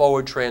allow the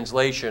forward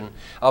translation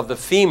of the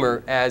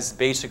femur as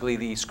basically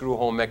the screw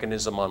home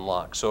mechanism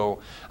unlocks.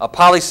 So a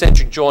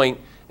polycentric joint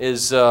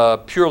is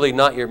purely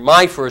not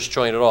my first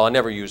joint at all. I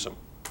never use them.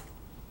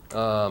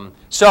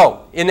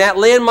 So in that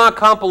landmark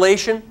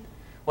compilation,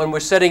 when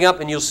we're setting up,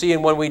 and you'll see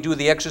when we do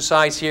the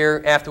exercise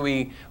here after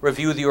we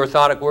review the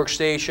orthotic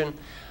workstation,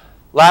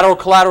 lateral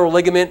collateral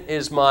ligament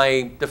is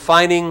my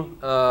defining,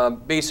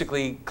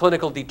 basically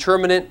clinical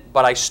determinant,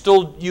 but I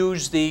still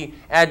use the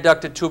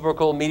adducted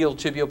tubercle medial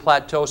tibial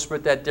plateau,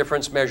 split that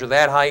difference, measure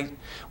that height.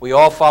 We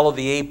all follow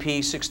the AP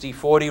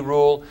 60-40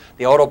 rule.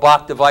 The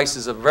Autobach device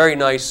is a very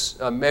nice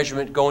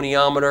measurement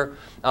goniometer.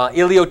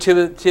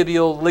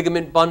 Iliotibial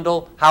ligament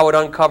bundle, how it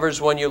uncovers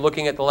when you're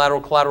looking at the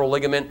lateral collateral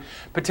ligament.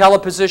 Patella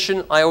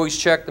position, I always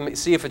check to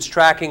see if it's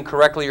tracking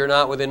correctly or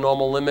not within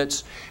normal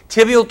limits.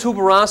 Tibial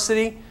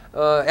tuberosity,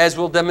 as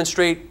we'll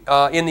demonstrate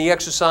in the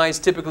exercise,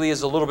 typically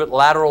is a little bit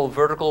lateral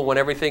vertical when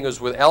everything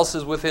else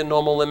is within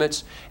normal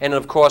limits. And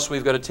of course,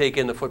 we've got to take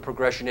in the foot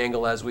progression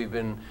angle, as we've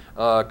been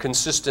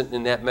consistent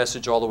in that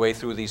message all the way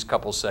through these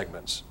couple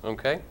segments.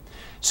 Okay?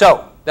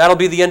 So that'll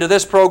be the end of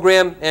this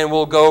program, and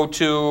we'll go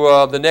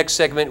to the next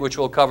segment, which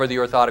will cover the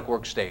orthotic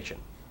workstation.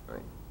 All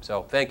right?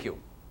 So thank you.